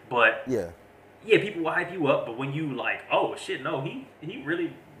get it, but people will hype you up, but when you like, oh shit, no, he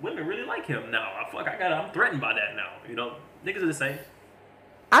really, women really like him now. I'm threatened by that now. Niggas are the same.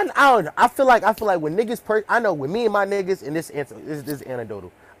 I don't know. I feel like when niggas, I know when me and my niggas, and this is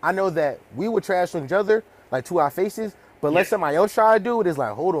anecdotal. I know that we would trash on each other, like to our faces, but let somebody else try to do it, it's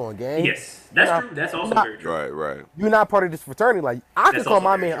like, hold on, gang. Yes, that's true. That's also very true. Right. You're not part of this fraternity. Like, I can call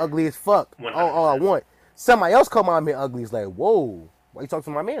my man ugly as fuck all I want. Somebody else call my man ugly, it's like, whoa, why you talk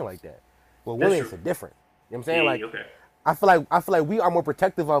to my man like that? Well, women are different. You know what I'm saying? Like, okay. I feel like we are more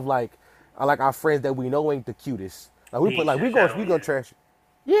protective of like our friends that we know ain't the cutest. Like we gonna trash.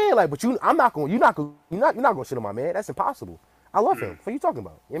 Yeah, like, but you're not gonna shit on my man. That's impossible. I love him. What are you talking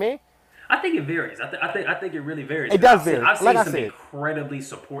about? You know what I mean? I think it varies. I think it really varies. It does vary. I've seen Like I some said. incredibly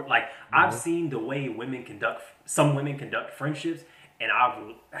support. Like I've seen the way some women conduct friendships, and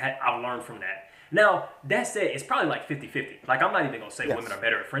I've learned from that. Now that said, it's probably like 50-50. Like I'm not even gonna say women are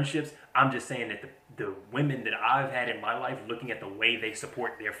better at friendships. I'm just saying that the women that I've had in my life, looking at the way they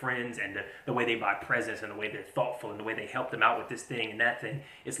support their friends and the way they buy presents and the way they're thoughtful and the way they help them out with this thing and that thing,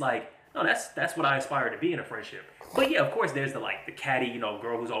 it's like, no, that's what I aspire to be in a friendship. But yeah, of course, there's the catty,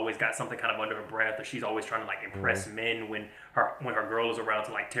 girl who's always got something kind of under her breath, or she's always trying to like impress men when her girl is around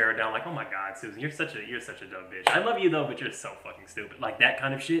to like tear her down. Like, oh my God, Susan, you're such a dumb bitch. I love you though, but you're so fucking stupid. Like that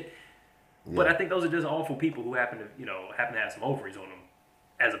kind of shit. Yeah. But I think those are just awful people who happen to have some ovaries on them,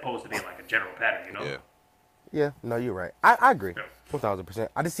 as opposed to being like a general pattern. Yeah. Yeah. No, you're right. I agree. 1,000%.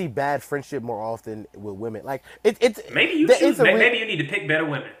 I just see bad friendship more often with women. Like it's maybe you maybe you need to pick better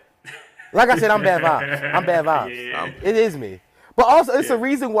women. Like I said, I'm bad vibes. I'm bad vibes. Yeah. It is me. But also, it's a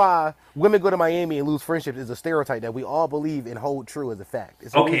reason why women go to Miami and lose friendships is a stereotype that we all believe and hold true as a fact.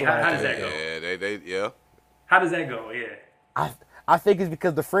 It's okay, how does that go? Yeah. How does that go? Yeah. I think it's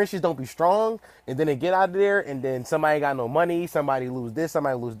because the friendships don't be strong, and then they get out of there, and then somebody got no money, somebody lose this,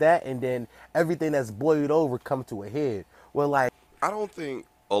 somebody lose that, and then everything that's boiled over comes to a head. Well, like, I don't think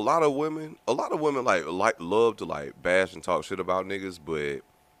a lot of women like love to like bash and talk shit about niggas, but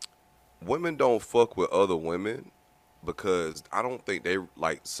women don't fuck with other women because I don't think they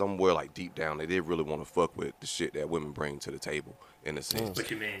like somewhere like deep down they really want to fuck with the shit that women bring to the table in a sense.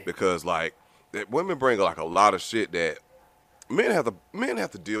 What you mean? Because like that women bring like a lot of shit that men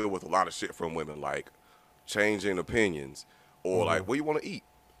have to deal with a lot of shit from women, like changing opinions or like what you want to eat.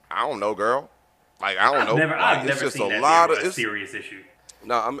 I don't know, girl. Like I don't know. I've never seen that be a serious issue.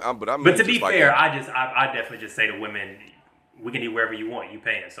 No, but to be fair, I definitely just say to women, we can eat wherever you want. You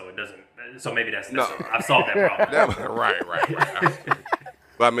paying, so it doesn't. So maybe that's no. I've solved that problem. Right.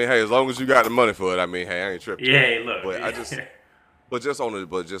 But I mean, hey, as long as you got the money for it, I mean, hey, I ain't tripping. Yeah, look. But I just. But just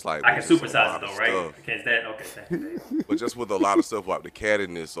like I can supersize it though, right? Can't that? Okay, thanks. But just with a lot of stuff like the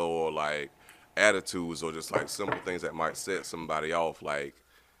cattiness or like attitudes or just like simple things that might set somebody off, like,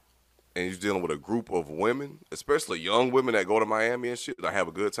 and you're dealing with a group of women, especially young women that go to Miami and shit, that have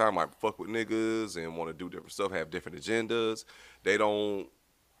a good time, might fuck with niggas and want to do different stuff, have different agendas.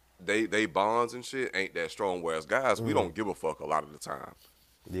 They bonds and shit ain't that strong. Whereas guys, we don't give a fuck a lot of the time.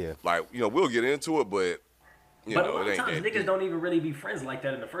 Yeah. Like, we'll get into it, but. But a lot of times niggas don't even really be friends like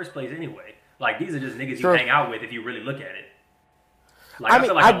that in the first place anyway. Like, these are just niggas you hang out with if you really look at it. Like, I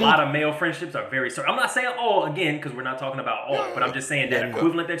feel like a lot of male friendships are very certain. I'm not saying all, again, because we're not talking about all, but I'm just saying that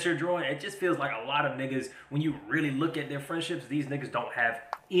equivalent that you're drawing, it just feels like a lot of niggas, when you really look at their friendships, these niggas don't have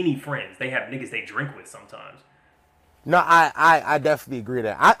any friends. They have niggas they drink with sometimes. No, I definitely agree with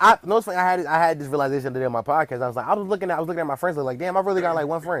that. I had this realization today on my podcast. I was looking at my friends like, damn, I really got like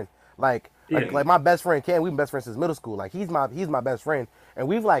one friend. Like my best friend Ken, we've been best friends since middle school. Like he's my best friend, and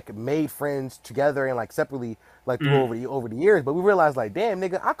we've like made friends together and like separately like through over the years. But we realized like, damn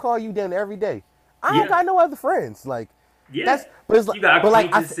nigga, I call you damn every day. I don't got no other friends. Like but it's like, you got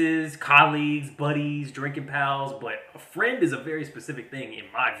acquaintances, colleagues, buddies, drinking pals. But a friend is a very specific thing in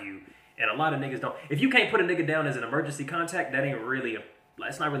my view, and a lot of niggas don't. If you can't put a nigga down as an emergency contact, that ain't really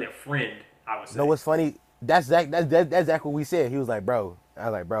that's not really a friend. I would say. No, what's funny? That's exactly what we said. He was like, bro. I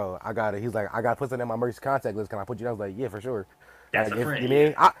was like, bro, I got it. He's like, I got to put something in my emergency contact list. Can I put you down? I was like, yeah, for sure. That's like, a friend. You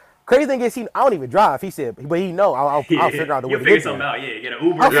mean? Crazy thing is, I don't even drive. He said, but he know. I'll figure out the way to get there. You'll figure something out. Yeah, get an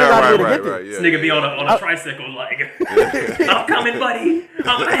Uber. I'll figure out the way to get there. This nigga be on a tricycle like, I'm coming, buddy.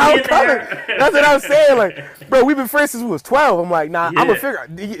 I'm coming. That's what I was saying. Like, bro, we've been friends since we was 12. I'm like, nah, I'm gonna figure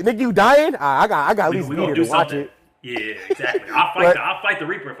out. Nigga, you dying? I got at least be here to watch it. Yeah, exactly. I'll fight the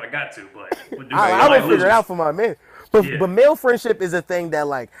Reaper if I got to, but I'm gonna figure it out for my man. But male friendship is a thing that,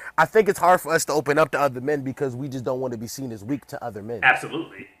 like, I think it's hard for us to open up to other men because we just don't want to be seen as weak to other men.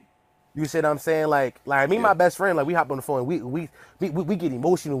 Absolutely. You see what I'm saying? Like me and my best friend, like, we hop on the phone and we get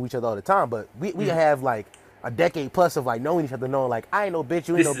emotional with each other all the time, but we have, like, a decade plus of, like, knowing each other, knowing, like, I ain't no bitch,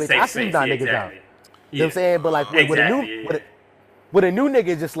 you ain't no bitch. I see you down niggas out. You know what I'm saying? But, like, with a new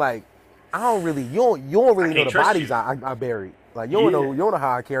nigga, just, like, I don't really, you don't really know the bodies I buried. Like, you don't know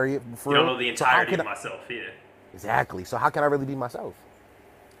how I carry it. You don't know the entirety of myself, Exactly. So how can I really be myself?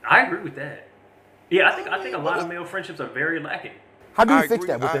 I agree with that. Yeah, I think a lot of male friendships are very lacking. How do you fix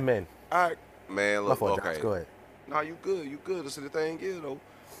that with the men? Man, look, okay. Go ahead. No, you good. This is the thing,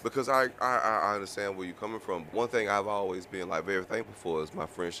 because I understand where you're coming from. One thing I've always been like very thankful for is my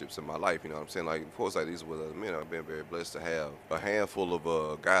friendships in my life. You know what I'm saying? Like, of course, like these with other men, I've been very blessed to have a handful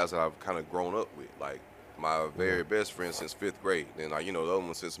of guys that I've kind of grown up with. Like my very best friend since 5th grade. Then, like, the other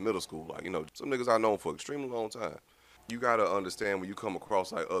one since middle school. Like, some niggas I've known for an extremely long time. you gotta understand when you come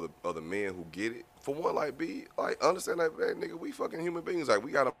across like other men who get it. For one, like be like understand that nigga, we fucking human beings. Like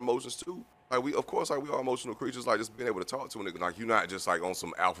we got emotions too. Like we, of course, like we are emotional creatures. Like just being able to talk to a nigga, like you not just like on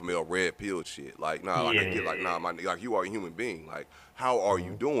some alpha male red pill shit. Like nah, like I get like nah, my nigga, like you are a human being. Like how are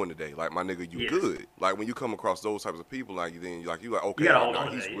you doing today? Like my nigga, you good. Like when you come across those types of people, like then you like okay, like, nah,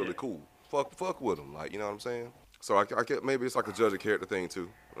 he's really cool. Fuck with him. Like you know what I'm saying? So I get maybe it's like a judge of character thing too.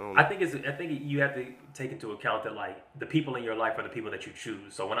 I think you have to take into account that like the people in your life are the people that you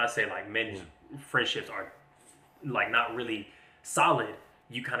choose. So when I say like men's friendships are like not really solid,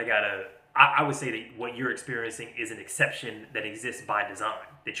 you kind of gotta. I would say that what you're experiencing is an exception that exists by design.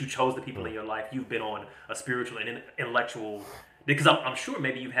 That you chose the people in your life. You've been on a spiritual and intellectual. Because I'm sure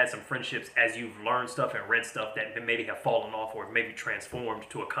maybe you've had some friendships as you've learned stuff and read stuff that maybe have fallen off or maybe transformed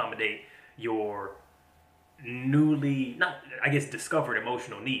to accommodate your newly, not I guess, discovered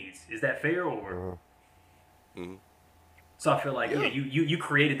emotional needs. Is that fair or? So I feel like you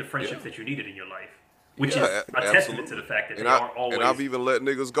created the friendships that you needed in your life. Which is a testament to the fact that they aren't always. And I've even let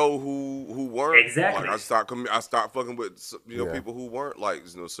niggas go who weren't. Exactly. Like I start fucking with people who weren't like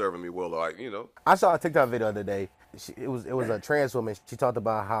serving me well. Like I saw a TikTok video the other day. It was a trans woman. She talked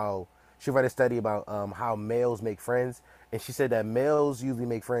about how she read a study about how males make friends, and she said that males usually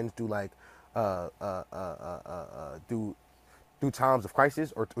make friends through like through times of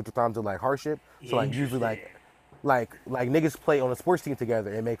crisis or through times of like hardship. So like usually like niggas play on a sports team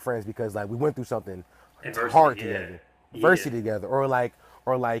together and make friends because like we went through something hard together, adversity together, or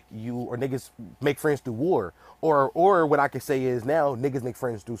niggas make friends through war, or what I could say is now niggas make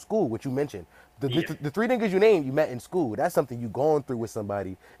friends through school, which you mentioned. The three niggas you named, you met in school. That's something you going through with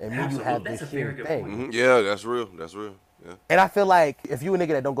somebody, and you have this shared thing. Mm-hmm. Yeah, that's real. That's real. Yeah. And I feel like if you a nigga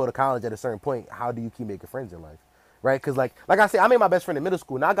that don't go to college at a certain point, how do you keep making friends in life? Right, because like I said, I made my best friend in middle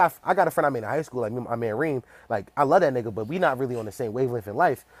school. Now I got a friend I made in high school, like my man Reem. Like I love that nigga, but we not really on the same wavelength in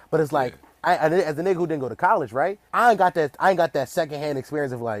life. But it's like I as a nigga who didn't go to college, right? I ain't got that secondhand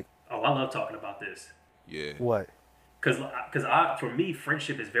experience of like. Oh, I love talking about this. Yeah. What? Because for me,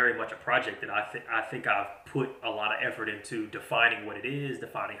 friendship is very much a project that I think I've put a lot of effort into defining what it is,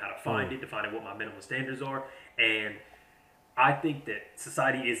 defining how to find it, defining what my minimum standards are, and I think that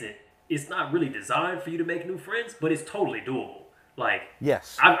society isn't. It's not really designed for you to make new friends, but it's totally doable. Like,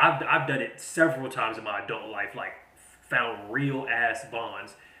 yes, I've done it several times in my adult life. Like, found real ass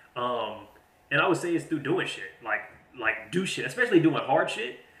bonds, and I would say it's through doing shit. Like do shit, especially doing hard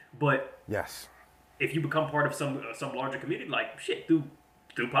shit. But yes, if you become part of some larger community, like shit, through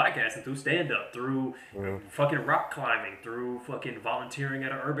podcasting, through stand up, through fucking rock climbing, through fucking volunteering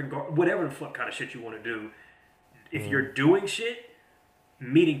at an urban garden, whatever the fuck kind of shit you want to do. If you're doing shit.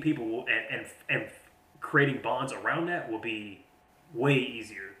 Meeting people and creating bonds around that will be way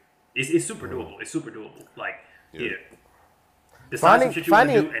easier. It's super doable. It's super doable. Like, decide some shit you want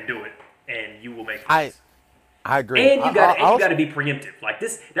to do and do it, and you will make friends. I agree. And you got to be preemptive. Like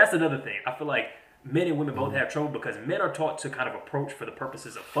this, that's another thing. I feel like men and women both have trouble because men are taught to kind of approach for the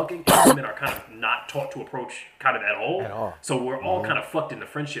purposes of fucking, and women are kind of not taught to approach kind of at all. So we're all kind of fucked in the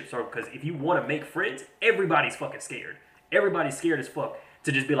friendship circle because if you want to make friends, everybody's fucking scared. Everybody's scared as fuck.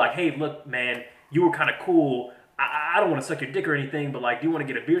 To just be like, hey, look, man, you were kind of cool. I don't want to suck your dick or anything, but like, do you want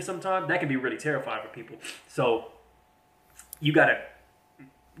to get a beer sometime? That can be really terrifying for people. So you got to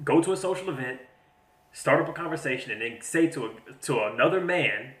go to a social event, start up a conversation, and then say to another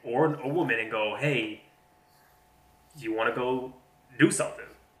man or a woman and go, hey, do you want to go do something?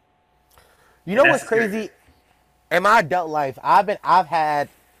 You know what's crazy? In my adult life, I've had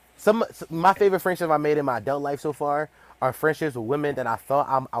my favorite friendships I made in my adult life so far are friendships with women that I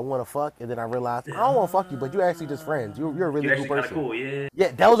thought I want to fuck, and then I realized I don't want to fuck you, but you're actually just friends. You're a really cool person. Cool, yeah.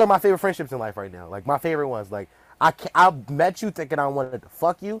 Yeah, those are my favorite friendships in life right now. Like my favorite ones. Like I met you thinking I wanted to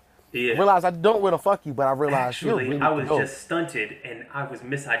fuck you. Yeah. Realized I don't want to fuck you, but I realized you're really I was just stunted, and I was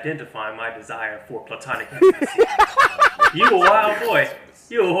misidentifying my desire for platonic intimacy. You a wild boy.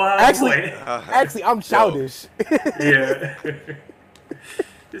 You a wild boy. Actually, I'm childish. Yeah.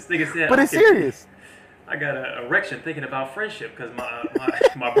 This nigga said. But it's serious. I got an erection thinking about friendship because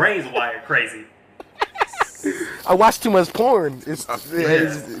my brain's wired crazy. I watch too much porn. It's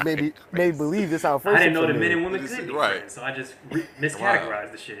maybe believe this how friendship. I didn't know that men and women could be friends, so I just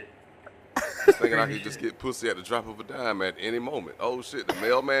miscategorized the shit. Just thinking I could just get pussy at the drop of a dime at any moment. Oh shit, the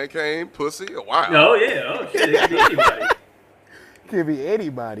mailman came, pussy. Wow. Oh yeah, oh shit, it could be anybody. Could be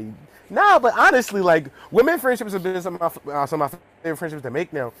anybody. Nah, but honestly, like women friendships have been some of my favorite friendships to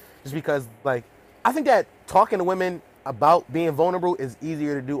make now, just because like. I think that talking to women about being vulnerable is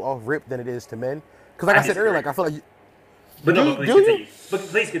easier to do off rip than it is to men. Because like I said earlier, like I feel like But no, please continue. But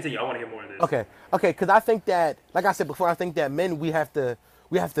please continue. I want to hear more of this. Okay, because I think that, like I said before, I think that men, we have to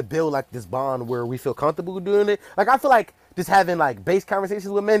build like this bond where we feel comfortable doing it. Like I feel like just having like base conversations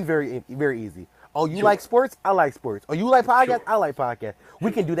with men very easy. Oh, you like sports? I like sports. Oh, you like podcasts? I like podcasts. We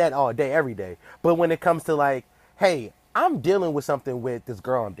can do that all day, every day. But when it comes to like, hey, I'm dealing with something with this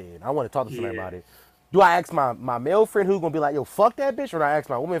girl I'm dating. I want to talk to somebody about it. Do I ask my male friend who's gonna be like, yo, fuck that bitch, or do I ask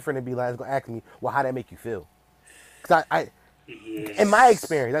my woman friend to be like, gonna ask me, well, how that make you feel? Because in my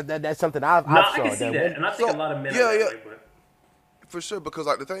experience, that's something I've saw. I can see that, and I think a lot of men. But for sure, because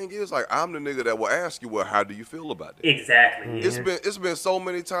like the thing is, like I'm the nigga that will ask you, well, how do you feel about it? Exactly. It's been so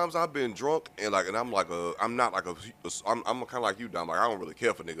many times I've been drunk and I'm like I'm kind of like you, Dom. Like I don't really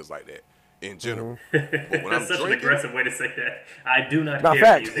care for niggas like that in general. But when That's I'm such drinking, an aggressive way to say that. I do not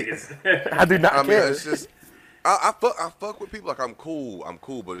care for you niggas. I do not care. I mean, it's just I fuck with people like I'm cool,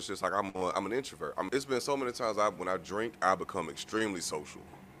 but it's just like I'm an introvert. It's been so many times when I drink, I become extremely social.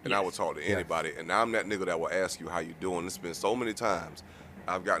 And I would talk to anybody, and now I'm that nigga that will ask you how you doing. It's been so many times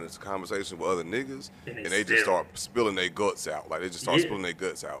I've gotten into conversations with other niggas, and they just start spilling their guts out. Like, they just start spilling their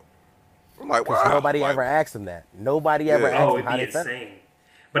guts out. I'm like, wow. Nobody ever asked them that. Nobody ever asked them how they felt.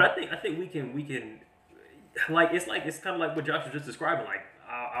 But I think we can it's kind of like what Josh was just describing. Like,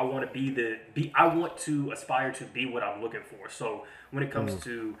 I want to aspire to be what I'm looking for. So when it comes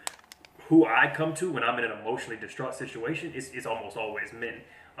to who I come to when I'm in an emotionally distraught situation, it's almost always men.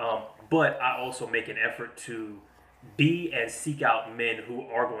 But I also make an effort to be and seek out men who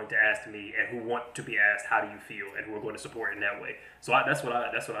are going to ask me and who want to be asked, how do you feel, and who are going to support in that way. So that's what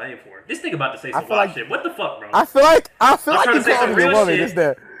I aim for. This thing about to say some wild shit. What the fuck, bro? I feel like you called me a woman. Just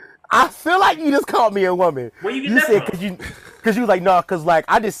there. I feel like you just called me a woman. Where you get that from? Because you like, no, because like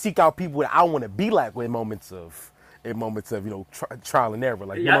I just seek out people that I want to be like in moments of trial and error.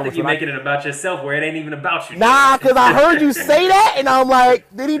 Like, I think you're making it about yourself where it ain't even about you. Nah, because I heard you say that, and I'm like,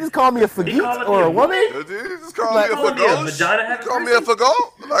 did he just call me a faggot or a woman? Did he just call me a faggot? Call me a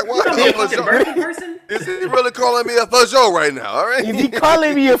faggot? Like, what? Is he really calling me a faggot right now? All right. Is he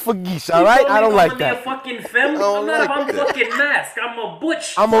calling me a faggot? All right, I don't like that. Me a fucking femme? I'm not a fucking mask. I'm a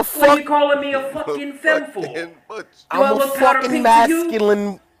butch. What are you calling me a fucking femme for? I'm a fucking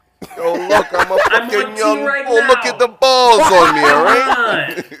masculine. Yo, look, I'm a fucking young bull. Look at the balls on me,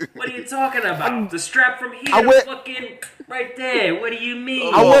 alright? What are you talking about? The strap from here, fucking right there. What do you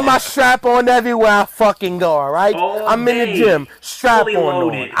mean? I wear my strap on everywhere I fucking go, alright? I'm in the gym, strap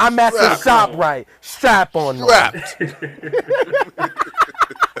on. I'm at the shop, right? Strap on. Strapped.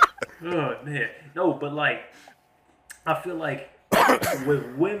 Oh, man. No, but like, I feel like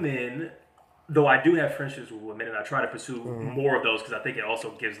with women, though I do have friendships with women, and I try to pursue more of those because I think it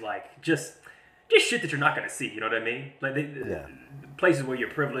also gives like just shit that you're not gonna see. You know what I mean? Like places where you're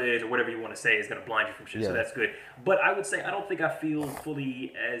privileged or whatever you want to say is gonna blind you from shit. So that's good. But I would say I don't think I feel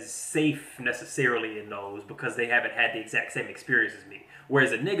fully as safe necessarily in those because they haven't had the exact same experience as me.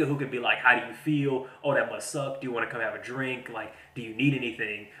 Whereas a nigga who could be like, "How do you feel? Oh, that must suck. Do you want to come have a drink? Like, do you need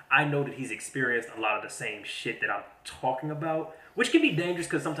anything?" I know that he's experienced a lot of the same shit that I'm talking about. Which can be dangerous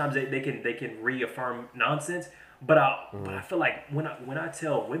because sometimes they can reaffirm nonsense. But I feel like when I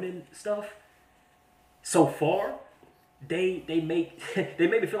tell women stuff, so far they make me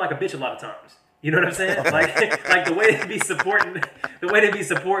feel like a bitch a lot of times. You know what I'm saying? Like the way they be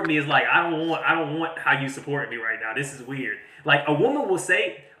supporting me is like I don't want how you support me right now. This is weird. Like a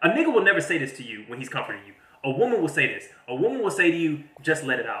nigga will never say this to you when he's comforting you. A woman will say this. A woman will say to you, just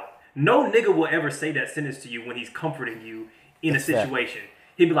let it out. No nigga will ever say that sentence to you when he's comforting you in a situation.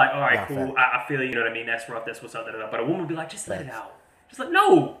 He'd be like, all right, cool, I feel you know what I mean, that's rough, that's what's up, but a woman would be like, just let it out. Just like,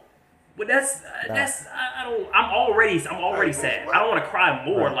 no. But I'm already sad. I don't want to cry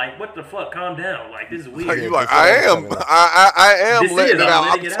more. Right. Like, what the fuck? Calm down. Like, this is weird. Like, you like, I am letting it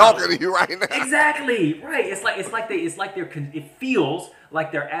out. I'm talking to you right now. Exactly. Right. It feels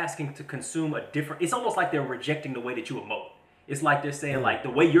like they're asking to consume a different, it's almost like they're rejecting the way that you emote. It's like they're saying, like, the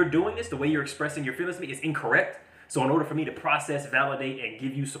way you're doing this, the way you're expressing your feelings to me is incorrect. So in order for me to process, validate, and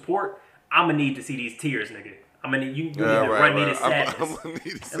give you support, I'm going to need to see these tears, nigga. I'm going to need you to run me to sadness. I'm going to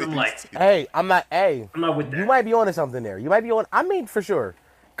need to see I'm not with that. You might be onto something there. For sure.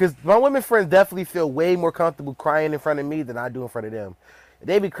 Because my women friends definitely feel way more comfortable crying in front of me than I do in front of them.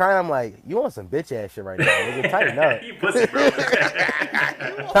 They be crying, I'm like, you want some bitch ass shit right now, nigga. Tighten up. You pussy, bro.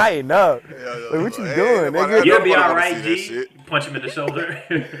 Tighten up. Like, what you doing, nigga? You'll be alright, G. Punch him in the shoulder.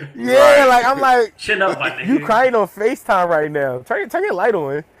 Yeah, like, I'm like, chin up, my nigga. You crying on FaceTime right now. Turn your light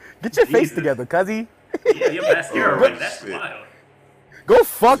on. Get your face together, cuzzy. Yeah, your mascara right. That's wild. Go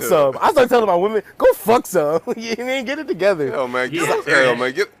fuck some. I started telling my women, go fuck some. You ain't get it together. Hell, man.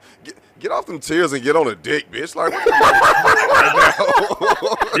 Get off them tears and get on a dick, bitch. Like, what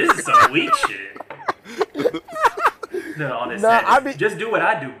the This is some weak shit. No, on this just do what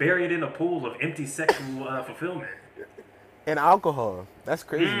I do. Bury it in a pool of empty sexual fulfillment. And alcohol. That's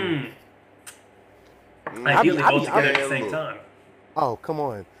crazy. Ideally, both together at the same time. Oh, come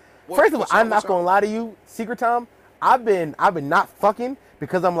on. First of all, I'm not gonna lie to you, Secret Tom. I've been not fucking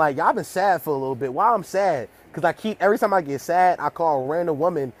because I'm like, y'all been sad for a little bit. Why I'm sad? Because every time I get sad, I call a random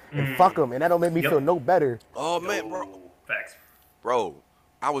woman and fuck them, and that don't make me feel no better. Oh man, bro. Facts. Bro,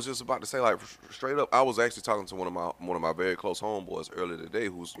 I was just about to say, like, straight up, I was actually talking to one of my very close homeboys earlier today,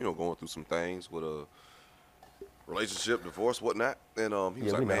 who's going through some things with a relationship, divorce, whatnot, and he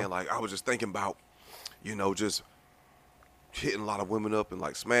was like, man, like, I was just thinking about, just hitting a lot of women up and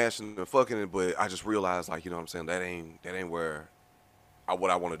like smashing and fucking it, but I just realized, like, you know what I'm saying, that ain't where what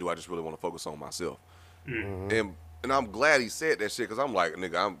I want to do. I just really want to focus on myself. And I'm glad he said that shit, because I'm like,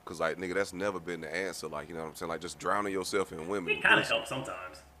 nigga, that's never been the answer. Like, you know what I'm saying? Like, just drowning yourself in women. It kind of helps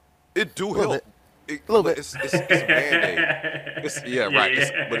sometimes. It do help. A little bit. It's a Band-Aid.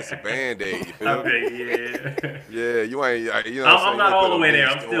 But it's a Band-Aid. You feel me? Yeah, you ain't, you know what I'm not all the way there.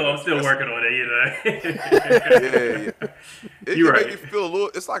 I'm still working on it, It can make you feel a little,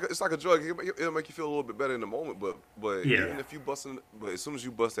 it's like a drug. It'll make you feel a little bit better in the moment, but even if you but as soon as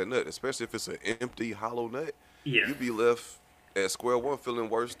you bust that nut, especially if it's an empty, hollow nut, you be left at square one feeling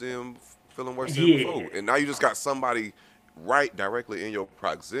worse than before. And now you just got somebody right directly in your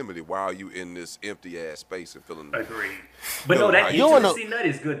proximity while you in this empty ass space and feeling. Agreed. But no, that intimacy nut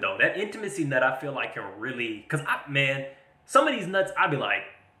is good though. That intimacy nut, I feel like, can really, because some of these nuts, I'd be like,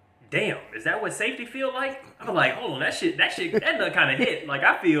 damn, is that what safety feel like? I'm like, hold on, that nut kind of hit. Like,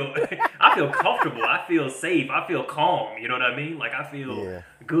 I feel comfortable. I feel safe. I feel calm. You know what I mean? Like, I feel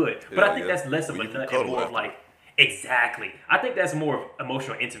good. But I think that's less of a nut and more of like, exactly. I think that's more of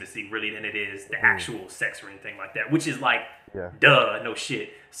emotional intimacy really than it is the actual sex or anything like that, which is like, duh, no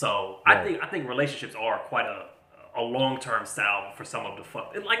shit. So I think relationships are quite a long-term salve for some of the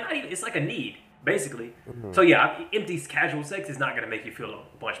fuck. It's like a need. Basically. So yeah, empty casual sex is not going to make you feel a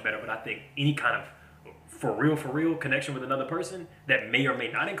bunch better, but I think any kind of for real connection with another person that may or may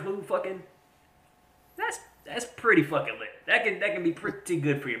not include fucking, that's pretty fucking lit. That can be pretty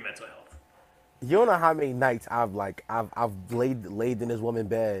good for your mental health. You don't know how many nights I've laid in this woman's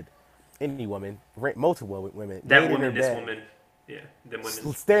bed, any woman, multiple women. That woman, this woman, them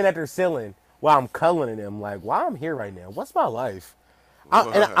women. Staring at their ceiling while I'm cuddling them, like, why I'm here right now? What's my life?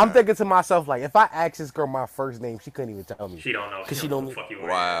 And I'm thinking to myself, like, if I asked this girl my first name, she couldn't even tell me. She don't know. Because she don't know. Fuck you.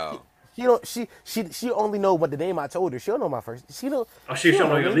 Wow. She only know what the name I told her. She don't know my first. She don't. Oh, she don't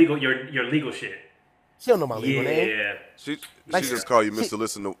know your legal shit. She don't know my legal name. Yeah. She just call you Mr.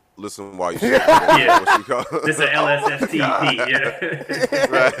 Listen while you shit. Yeah. This is an LSFTP.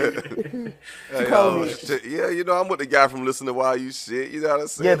 Right. I'm with the guy from Listening While You Shit. You know what I'm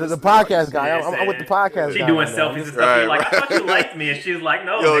saying? Yeah, the podcast guy. I'm with the podcast guy. She doing selfies and stuff. Like, I thought you liked me, and she was like,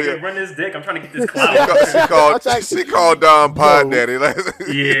 no, nigga, run this dick. I'm trying to get this clout. She called Don Pod Daddy.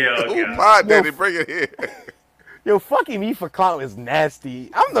 Pod Daddy, bring it here. Yo, fucking me for clout is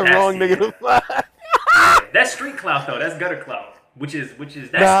nasty. I'm the wrong nigga to fuck. That's street clout though. That's gutter clout, which is it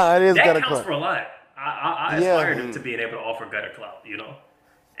is that gutter counts clout. for a lot. I aspire to being able to offer gutter clout, you know.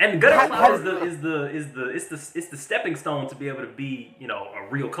 And gutter clout is the stepping stone to be able to be, a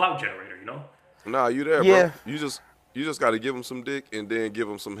real clout generator, you know. Nah, you there, bro. You just got to give him some dick and then give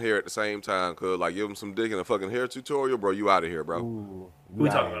him some hair at the same time. Cause like give him some dick and a fucking hair tutorial, bro. You out of here, bro. Who we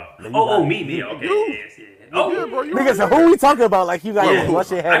talking about? Me. Okay. Yeah. Oh, yeah, bro. Nigga, so who we talking about? Like you got to wash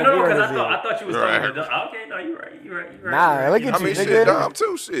your head. I know, because I thought you was talking about. Okay, no, you're right. Nah, look at you, shit, Dom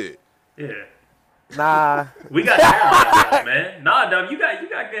too, shit. Yeah. Nah. We got hair on us, man. Nah, Dom, you got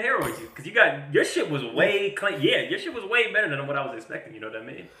good hair on you. Because your shit was way clean. Yeah, your shit was way better than what I was expecting, you know what I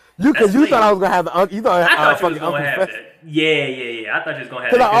mean? Because you thought I was going to have the you thought I thought you was going to have that. Yeah. I thought you was going to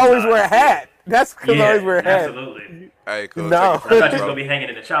have that. Because I always wear a hat. That's because I always wear a hat. Absolutely. Hey, cuz. No. I thought you was going to be hanging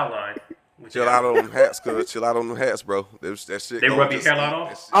in the chow line. Chill out on them hats, cuz. Chill out on them hats, bro. That shit. They rub your hairline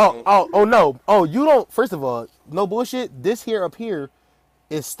off? Oh, no. Oh, you don't. First of all, no bullshit. This hair up here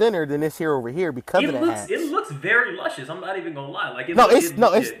is thinner than this hair over here because of that hat. It looks very luscious. I'm not even gonna lie. Like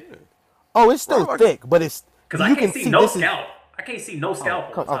it's still thick, but it's because I can't see no scalp. I can't see no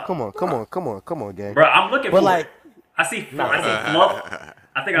scalp. Come on, gang. Bro, I'm looking for like, it. I see fluff.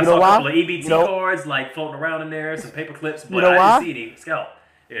 I think I saw a couple of EBT cards like floating around in there, some paper clips, but I didn't see any scalp.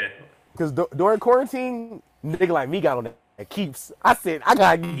 Yeah. Because during quarantine, nigga like me got on that keeps. I said I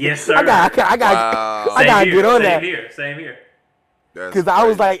gotta. Yes, sir. I gotta get on that. Same here. Because I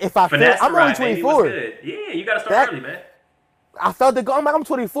was like, if I feel, I'm only 24. Yeah, you gotta start early, man. I felt it go. I'm like, I'm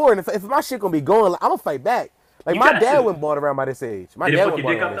 24, and if my shit gonna be going, like, I'm gonna fight back. Like, my dad wasn't born around by this age. Did it fuck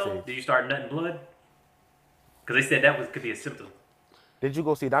your dick up, though? Did you start nutting blood? Because they said that could be a symptom. Did you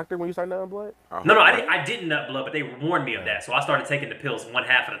go see a doctor when you started nutting blood? No, I didn't nut blood, but they warned me of that. So I started taking the pills one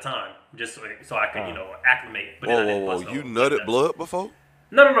half at a time, just so I could, acclimate. But whoa. You nutted blood before?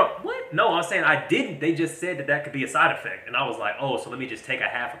 No. What? No, I'm saying I didn't. They just said that could be a side effect. And I was like, so let me just take a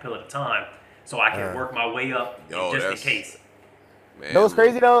half a pill at a time so I can work my way up just in case. Man, you know what's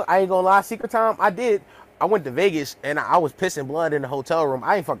crazy, though? I ain't gonna lie. Secret time, I went to Vegas, and I was pissing blood in the hotel room.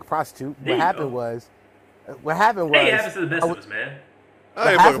 I ain't fucking prostitute. What happened was... Hey, it happens to the best of us, man.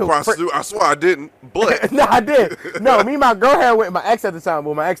 I ain't fucking prostitute. I swear I didn't. But no, I did. No, me and my girl had went. My ex at the time,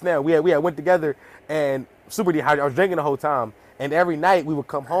 well, my ex now. We had went together and super dehydrated. I was drinking the whole time, and every night we would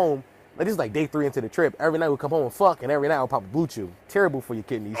come home. Like, this is like day 3 into the trip. Every night we'd come home and fuck, and every night I would pop a Blue Chew. Terrible for your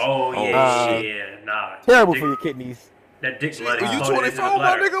kidneys. Oh yeah, nah. Terrible for your kidneys. That dick blood. You 24,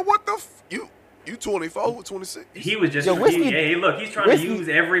 my nigga? What the? You 24 or 26? He was just. Hey, look, he's trying to use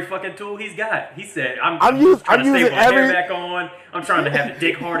every fucking tool he's got. He said, "I'm trying to stay my hair back on. I'm trying to have the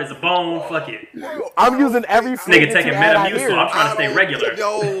dick hard as a bone. Fuck it. I'm using every nigga taking Metamucil. So I'm trying to stay regular."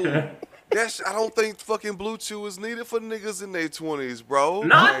 Yo, I don't think fucking Blue Chew is needed for niggas in their 20s, bro.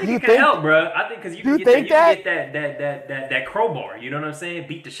 No, I think it can help, bro. I think because you can get that crowbar. You know what I'm saying?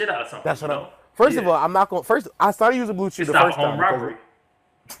 Beat the shit out of something. That's what First of all, I'm not going. First, I started using Blue Chew the first time. Robbery.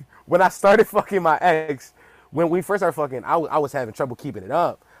 When I started fucking my ex, when we first started fucking, I was having trouble keeping it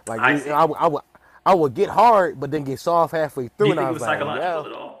up. Like, I would get hard, but then get soft halfway through. Do you and think I it was was like, psychological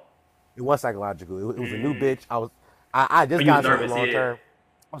at all? It was psychological. It was a new bitch. I just got her long term.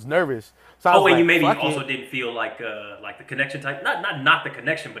 I was nervous. So I was and you maybe also didn't feel like the connection type. Not the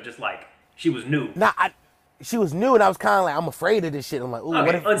connection, but just like she was new. She was new, and I was kind of like, I'm afraid of this shit. I'm like, ooh,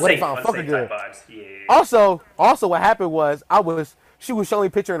 what if I'm fucking good? Yeah. Also, what happened was she was showing me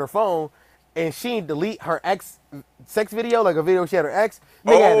a picture on her phone, and she didn't delete her ex sex video, like a video she had her ex.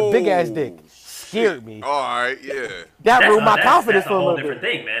 Nigga had a big ass dick. Scared me. All right, yeah. That ruined my confidence for a little bit. That's a whole different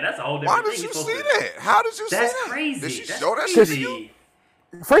thing, man. That's a whole different thing. Why did you see that? How did you see that? That's crazy. Did she show that shit to you?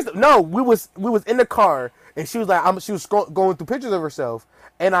 First, no, we was in the car, and she was like, she was going through pictures of herself,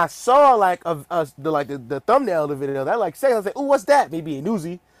 and I saw like the thumbnail of the video. That like saying, I was like, ooh, what's that? Maybe a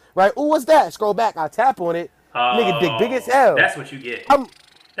newsie, right? Ooh, what's that? Scroll back, I tap on it. Nigga, dick big as hell. That's what you get.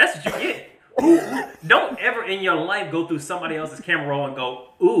 That's what you get. Don't ever in your life go through somebody else's camera roll and go,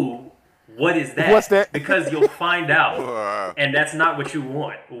 ooh, what is that? What's that? Because you'll find out, and that's not what you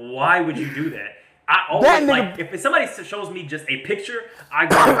want. Why would you do that? I always if somebody shows me just a picture, I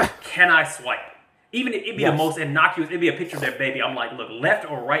go, can I swipe? Even if it'd be the most innocuous, it'd be a picture of their baby. I'm like, look, left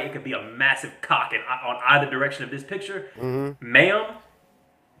or right, it could be a massive cock on either direction of this picture. Ma'am,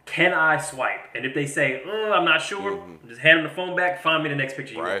 can I swipe? And if they say, I'm not sure, just hand them the phone back, find me the next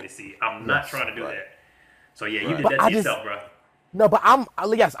picture you want me to see. I'm not trying to do that. So yeah, you did that to yourself, bro. No, but I'm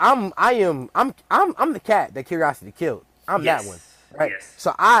the cat that curiosity killed. I'm that one. Right? Yes.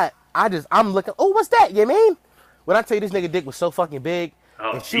 So I'm looking, what's that? You mean? When I tell you this nigga dick was so fucking big,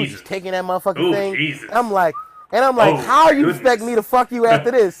 and she was just taking that motherfucking thing. Jesus. I'm like, how you expect me to fuck you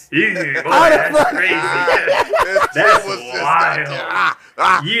after this? Yeah, boy, that's crazy. That's wild.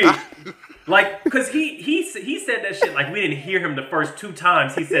 Yeah. Like, because he said that shit like we didn't hear him the first 2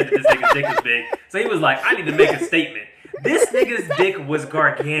 times he said that this nigga's dick is big. So he was like, I need to make a statement. This nigga's dick was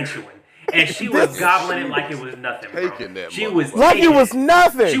gargantuan. And she was gobbling it like it was nothing, bro. She was like it was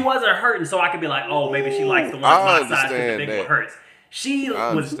nothing. She wasn't hurting, so I could be like, oh, maybe she likes the ones my size because the big one hurts. She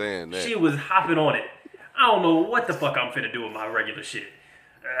was hopping on it. I don't know what the fuck I'm finna do with my regular shit.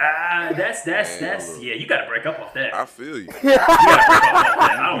 That's yeah. You gotta break up off that. I feel you. You gotta break up off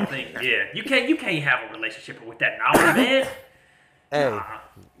that. I don't think. Yeah, you can't have a relationship with that knowledge, man. Hey.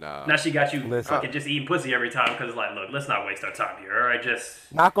 Nah. Now she got you fucking just eating pussy every time because it's like, look, let's not waste our time here. All right, just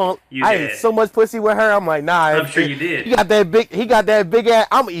I ate so much pussy with her. I'm like, nah. I'm sure you did. He got that big ass.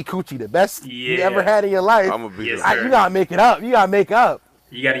 I'm gonna eat coochie the best you ever had in your life. I'm gonna be you gotta make it up. You gotta make up.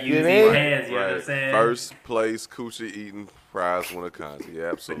 You gotta use these hands. You know what I'm saying? First place coochie eating prize winner contest.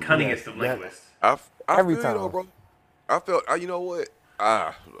 Yeah, absolutely. The cunningest of linguists. I every feel time, you though, bro. I felt. You know what?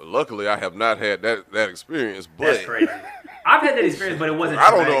 Luckily, I have not had that experience. But that's crazy. I've had that experience, but it wasn't. I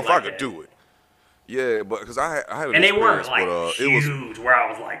don't know if I could do it. Yeah, but because I had an and they experience, weren't like but, huge, where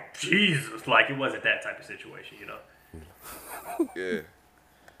I was like, Jesus, like it wasn't that type of situation, you know. Yeah.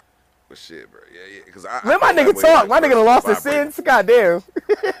 But shit, bro. Yeah. Because let my nigga talk. My nigga done lost his sense. Goddamn.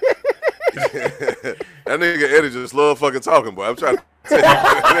 That nigga Eddie just love fucking talking, boy. I'm trying to tell you,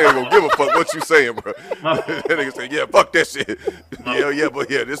 they ain't gonna give a fuck what you saying, bro. That nigga say, yeah, fuck that shit. But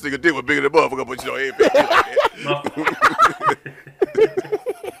this nigga dick was bigger than motherfucker, but you know, he ain't big like that.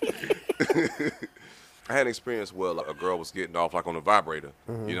 I had an experience where like a girl was getting off like on a vibrator.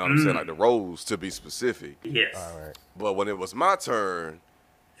 You know what I'm saying? Like the rolls to be specific. Yes. All right. But when it was my turn,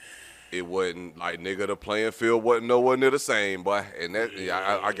 it wasn't like nigga the playing field wasn't nowhere near the same, boy. And that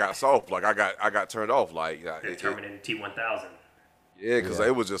I got soft. Like I got turned off. Like Terminator T-1000. Yeah, because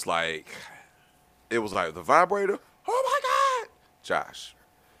it was just like it was like the vibrator. Oh my God, Josh.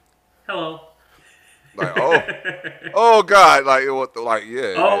 Hello. Like oh God, like it was like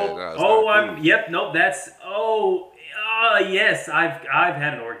yeah. That's yes. I've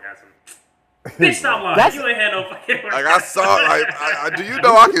had an orgasm. Bitch, stop lying. You ain't had no fucking orgasm. Like I saw, like do you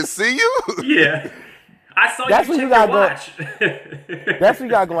know I can see you? Yeah. I saw That's you when check you your gotta watch. That's when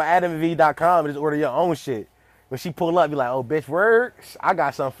you gotta go on AdamV.com and just order your own shit. When she pull up, be like, "Oh, bitch, word, I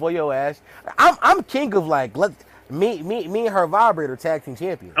got something for your ass." I'm king of like me and her vibrator tag team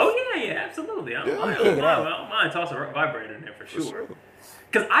champions. Oh yeah, absolutely. I'm king of that. I don't mind tossing a vibrator in there for sure.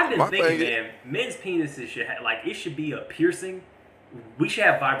 Because I've been thinking, man, men's penises should have, like, it should be a piercing. We should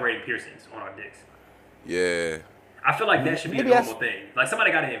have vibrating piercings on our dicks. Yeah. I feel like that should be a normal thing. Like,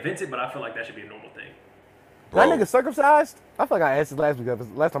 somebody got to invent it, but I feel like that should be a normal thing. That nigga circumcised? I feel like I asked this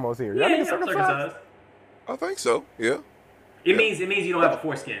last time I was here. Yeah, That nigga circumcised? I think so. Yeah. It means you don't have a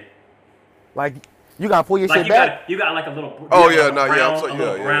foreskin. Like you gotta pull your like shit back. You got like a little.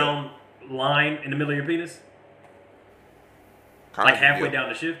 Brown line in the middle of your penis. Kinda, like halfway down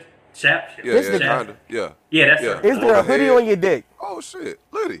the shaft. Yeah, kind of. Yeah. Yeah, that's yeah. Is there a hoodie on your dick? Oh shit,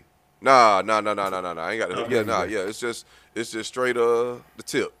 Liddy. Nah. I ain't got the hoodie. Yeah. It's just straight the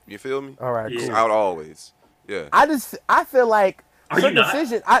tip. You feel me? All right, It's cool. out always. Yeah. I feel like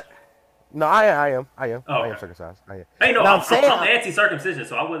circumcision. I am. Oh, I am circumcised. I am. Hey, no, I'm anti-circumcision,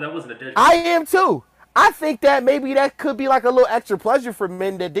 so that wasn't a judgment. I am too. I think that maybe that could be like a little extra pleasure for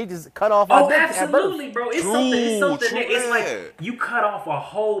men that they just cut off our dicks at birth. Absolutely, bro. It's something. It's like you cut off a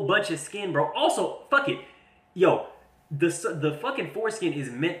whole bunch of skin, bro. Also, fuck it, yo. The fucking foreskin is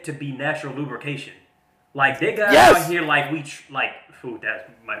meant to be natural lubrication. Like they got us out here like that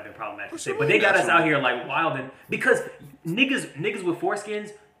might have been problematic to say, but they got us out here like wilding because niggas with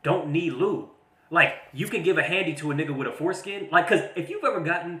foreskins don't need lube. Like, you can give a handy to a nigga with a foreskin. Like, because if you've ever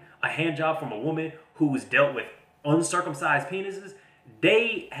gotten a hand job from a woman who's dealt with uncircumcised penises,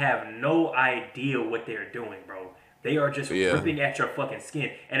 they have no idea what they're doing, bro. They are just ripping at your fucking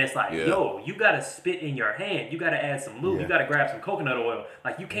skin. And it's like, yo, you got to spit in your hand. You got to add some lube. You got to grab some coconut oil.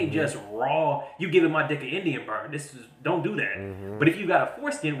 Like, you can't just you giving my dick an Indian burn. Don't do that. But if you got a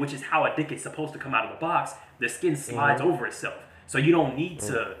foreskin, which is how a dick is supposed to come out of the box, the skin slides over itself. So you don't need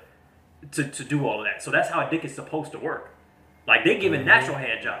to do all of that. So that's how a dick is supposed to work. Like, they giving natural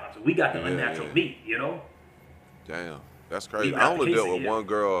hand jobs. We got the unnatural meat, you know? Damn. That's crazy. I only dealt with one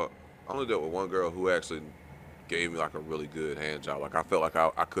girl who actually gave me like a really good hand job. Like, I felt like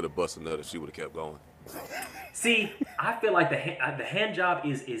I could have busted nut if she would have kept going. See, I feel like the hand job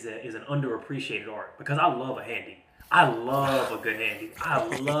is an underappreciated art because I love a handy. I love a good handy.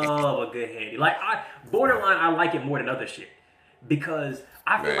 Like, borderline, I like it more than other shit because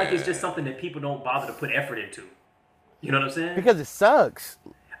I feel like it's just something that people don't bother to put effort into. You know what I'm saying? Because it sucks.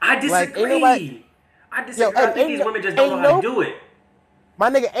 I disagree. I think these women just don't know how to do it. My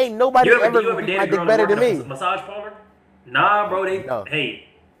nigga, ain't nobody ever dated my dick better than me. Massage parlor? Nah, bro. Hey,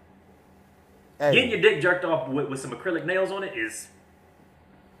 getting your dick jerked off with some acrylic nails on it is.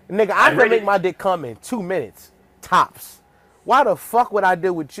 Nigga, I can make my dick come in 2 minutes tops. Why the fuck would I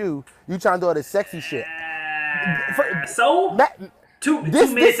deal with you? You trying to do all this sexy shit? Two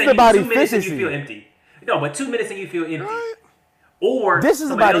minutes and you feel empty. No, but 2 minutes and you feel empty. Or this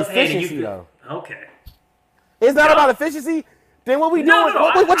is about efficiency, though. Okay. It's not about efficiency. Then what we doing?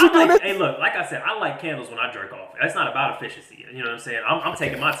 No. What you doing? Hey, look, like I said, I like candles when I jerk off. That's not about efficiency. You know what I'm saying? I'm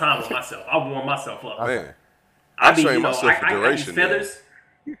taking my time with myself. I warm myself up. Man, I train myself for duration. I feathers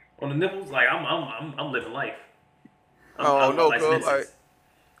on the nipples. Like I'm living life. I don't know,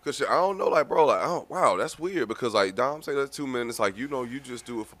 cause I don't know, like, bro, like, oh wow, that's weird because like Dom say that's 2 minutes, like, you know, you just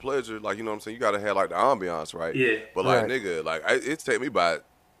do it for pleasure, like, you know what I'm saying, you gotta have like the ambiance, right? Yeah. But like, nigga, like, it take me about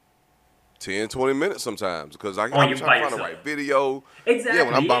 10, 20 minutes sometimes because I'm trying to find the right video. Exactly. Yeah,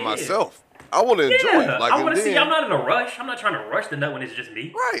 when I'm by myself, I want to enjoy it. Like, I want to see. I'm not in a rush. I'm not trying to rush the nut when it's just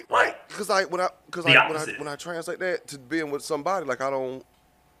me. Right. Because like when I translate that to being with somebody, like I want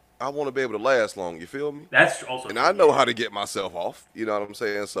to be able to last long. You feel me? That's also. And I know how to get myself off. You know what I'm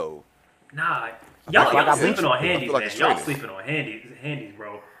saying? So. Nah, y'all sleeping on handies, man. Y'all sleeping on handies,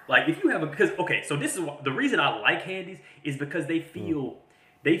 bro. Like if you have so this is the reason I like handies is because they feel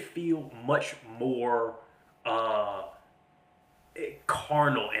much more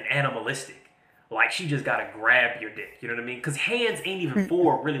carnal and animalistic. like she just gotta grab your dick. You know what I mean? Because hands ain't even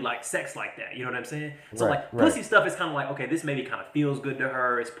for really like sex like that. You know what I'm saying? So pussy stuff is kind of like, okay, this maybe kind of feels good to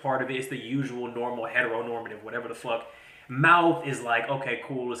her. It's part of it. It's the usual, normal, heteronormative, whatever the fuck. Mouth is like, okay,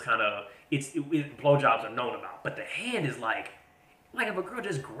 cool. It's kind of blowjobs are known about, but the hand is like if a girl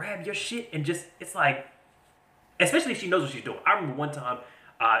just grab your shit and just, it's like, especially if she knows what she's doing. I remember one time,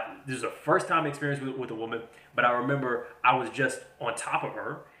 this was a first time experience with a woman, but I remember I was just on top of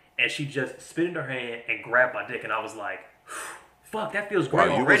her and she just spit in her hand and grabbed my dick, and I was like, fuck, that feels great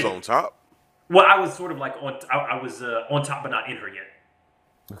already. You was on top? Well, I was sort of like I was on top, but not in her yet.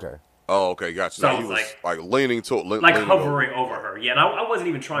 Okay. Oh, okay, gotcha. So he was like leaning toward, like hovering over her. Yeah, and I wasn't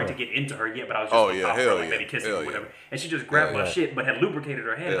even trying to get into her yet, but I was just on top of her, like maybe kissing or whatever. And she just grabbed my shit, but had lubricated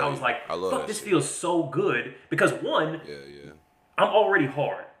her hand. And I was like, fuck, this feels so good. Because one, I'm already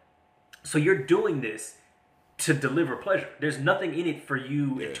hard. So you're doing this to deliver pleasure. There's nothing in it for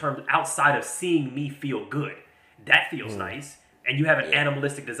you in terms outside of seeing me feel good. That feels nice. And you have an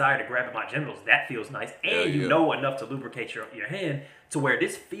animalistic desire to grab at my genitals. That feels nice. And you know enough to lubricate your hand to where I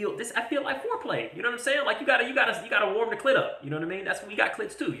feel like foreplay. You know what I'm saying? Like you gotta warm the clit up. You know what I mean? That's when you got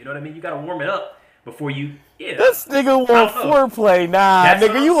clits too. You know what I mean? You gotta warm it up before you This nigga want foreplay. Nah, that's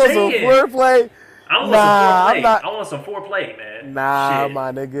nigga, you want some foreplay? I want some foreplay, man. Nah, shit.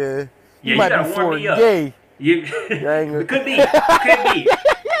 My nigga. You gotta warm me up. Gay. Could be.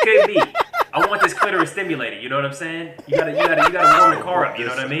 I want this clitoris stimulated. You know what I'm saying? You gotta warm the car up. You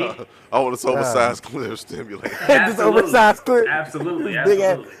know what I mean? I want this oversized clitoris stimulated. This oversized clit. Absolutely.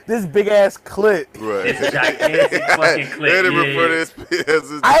 This big ass clit. Right. This gigantic fucking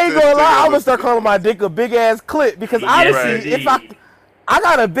clit. I ain't gonna lie. I'm gonna start calling my dick a big ass clit because honestly, if I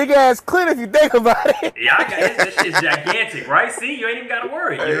got a big ass clit if you think about it. Yeah, I got this shit's gigantic, right? See, you ain't even gotta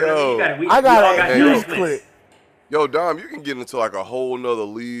worry. I got a huge clit. Yo, Dom, you can get into like a whole nother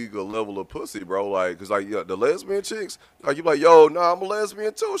league or level of pussy, bro. Like, cause like the lesbian chicks, like you like, yo, nah, I'm a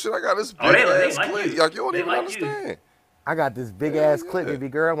lesbian too. Shit, I got this big ass clit. Like you don't even understand. I got this big ass clit, baby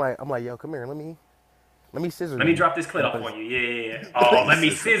girl. I'm like, yo, come here, let me scissor. Let me drop this clit off on you. Yeah. Oh, let me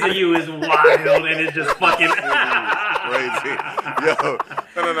scissor you is wild and it's just fucking crazy. Yo,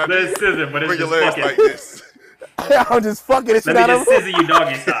 no. Let's scissor, but it's just fucking like this. I'm just fucking this shit out of him. Let me just scissor you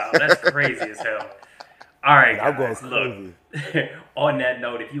doggy style. That's crazy as hell. All right, guys, look, on that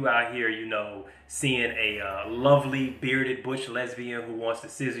note, if you out here, seeing a lovely bearded butch lesbian who wants to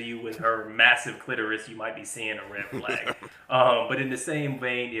scissor you with her massive clitoris, you might be seeing a red flag. But in the same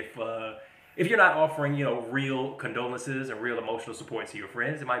vein, if you're not offering, real condolences and real emotional support to your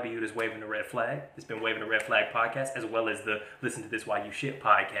friends, it might be you just waving the red flag. It's been Waving the Red Flag podcast, as well as the Listen to This While You Shit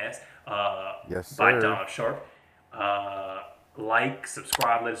podcast by Don Sharpe. Like,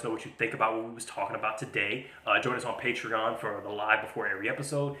 subscribe, let us know what you think about what we was talking about today. Join us on Patreon for the live before every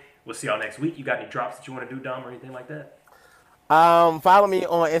episode. We'll see y'all next week. You got any drops that you want to do, Dom, or anything like that? Follow me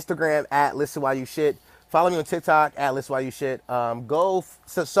on Instagram at Listen While You Shit. Follow me on TikTok at Listen While You Shit. Go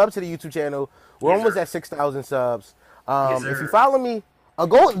sub to the YouTube channel. We're almost at 6,000 subs. If you follow me,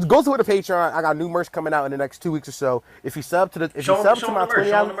 go to the Patreon. I got new merch coming out in the next 2 weeks or so. If you sub to my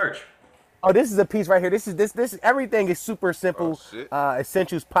 20 hours. Oh, this is a piece right here. This everything is super simple.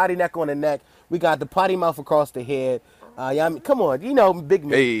 Essentials, potty neck on the neck. We got the potty mouth across the head. Come on, big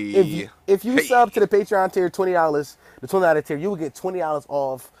man. Hey. If you sub to the Patreon tier, $20, the $20 tier, you will get $20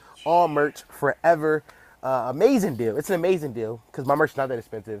 off all merch forever. Amazing deal. It's an amazing deal because my merch is not that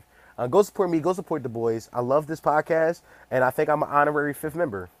expensive. Go support me. Go support the boys. I love this podcast, and I think I'm an honorary 5th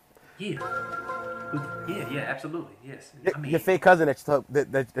member. Yeah, absolutely, yes. Your fake cousin that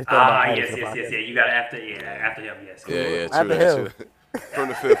you yes. You got after him, yes. Yeah, after him. From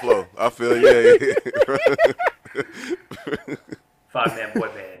the 5th floor. I feel, yeah. 5-man boy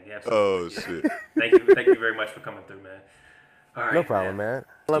band, yeah, absolutely. Oh, shit. Thank you very much for coming through, man. All right, no problem, man.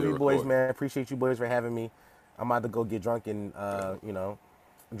 I love you boys, man. Appreciate you boys for having me. I'm about to go get drunk and,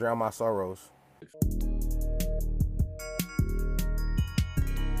 drown my sorrows.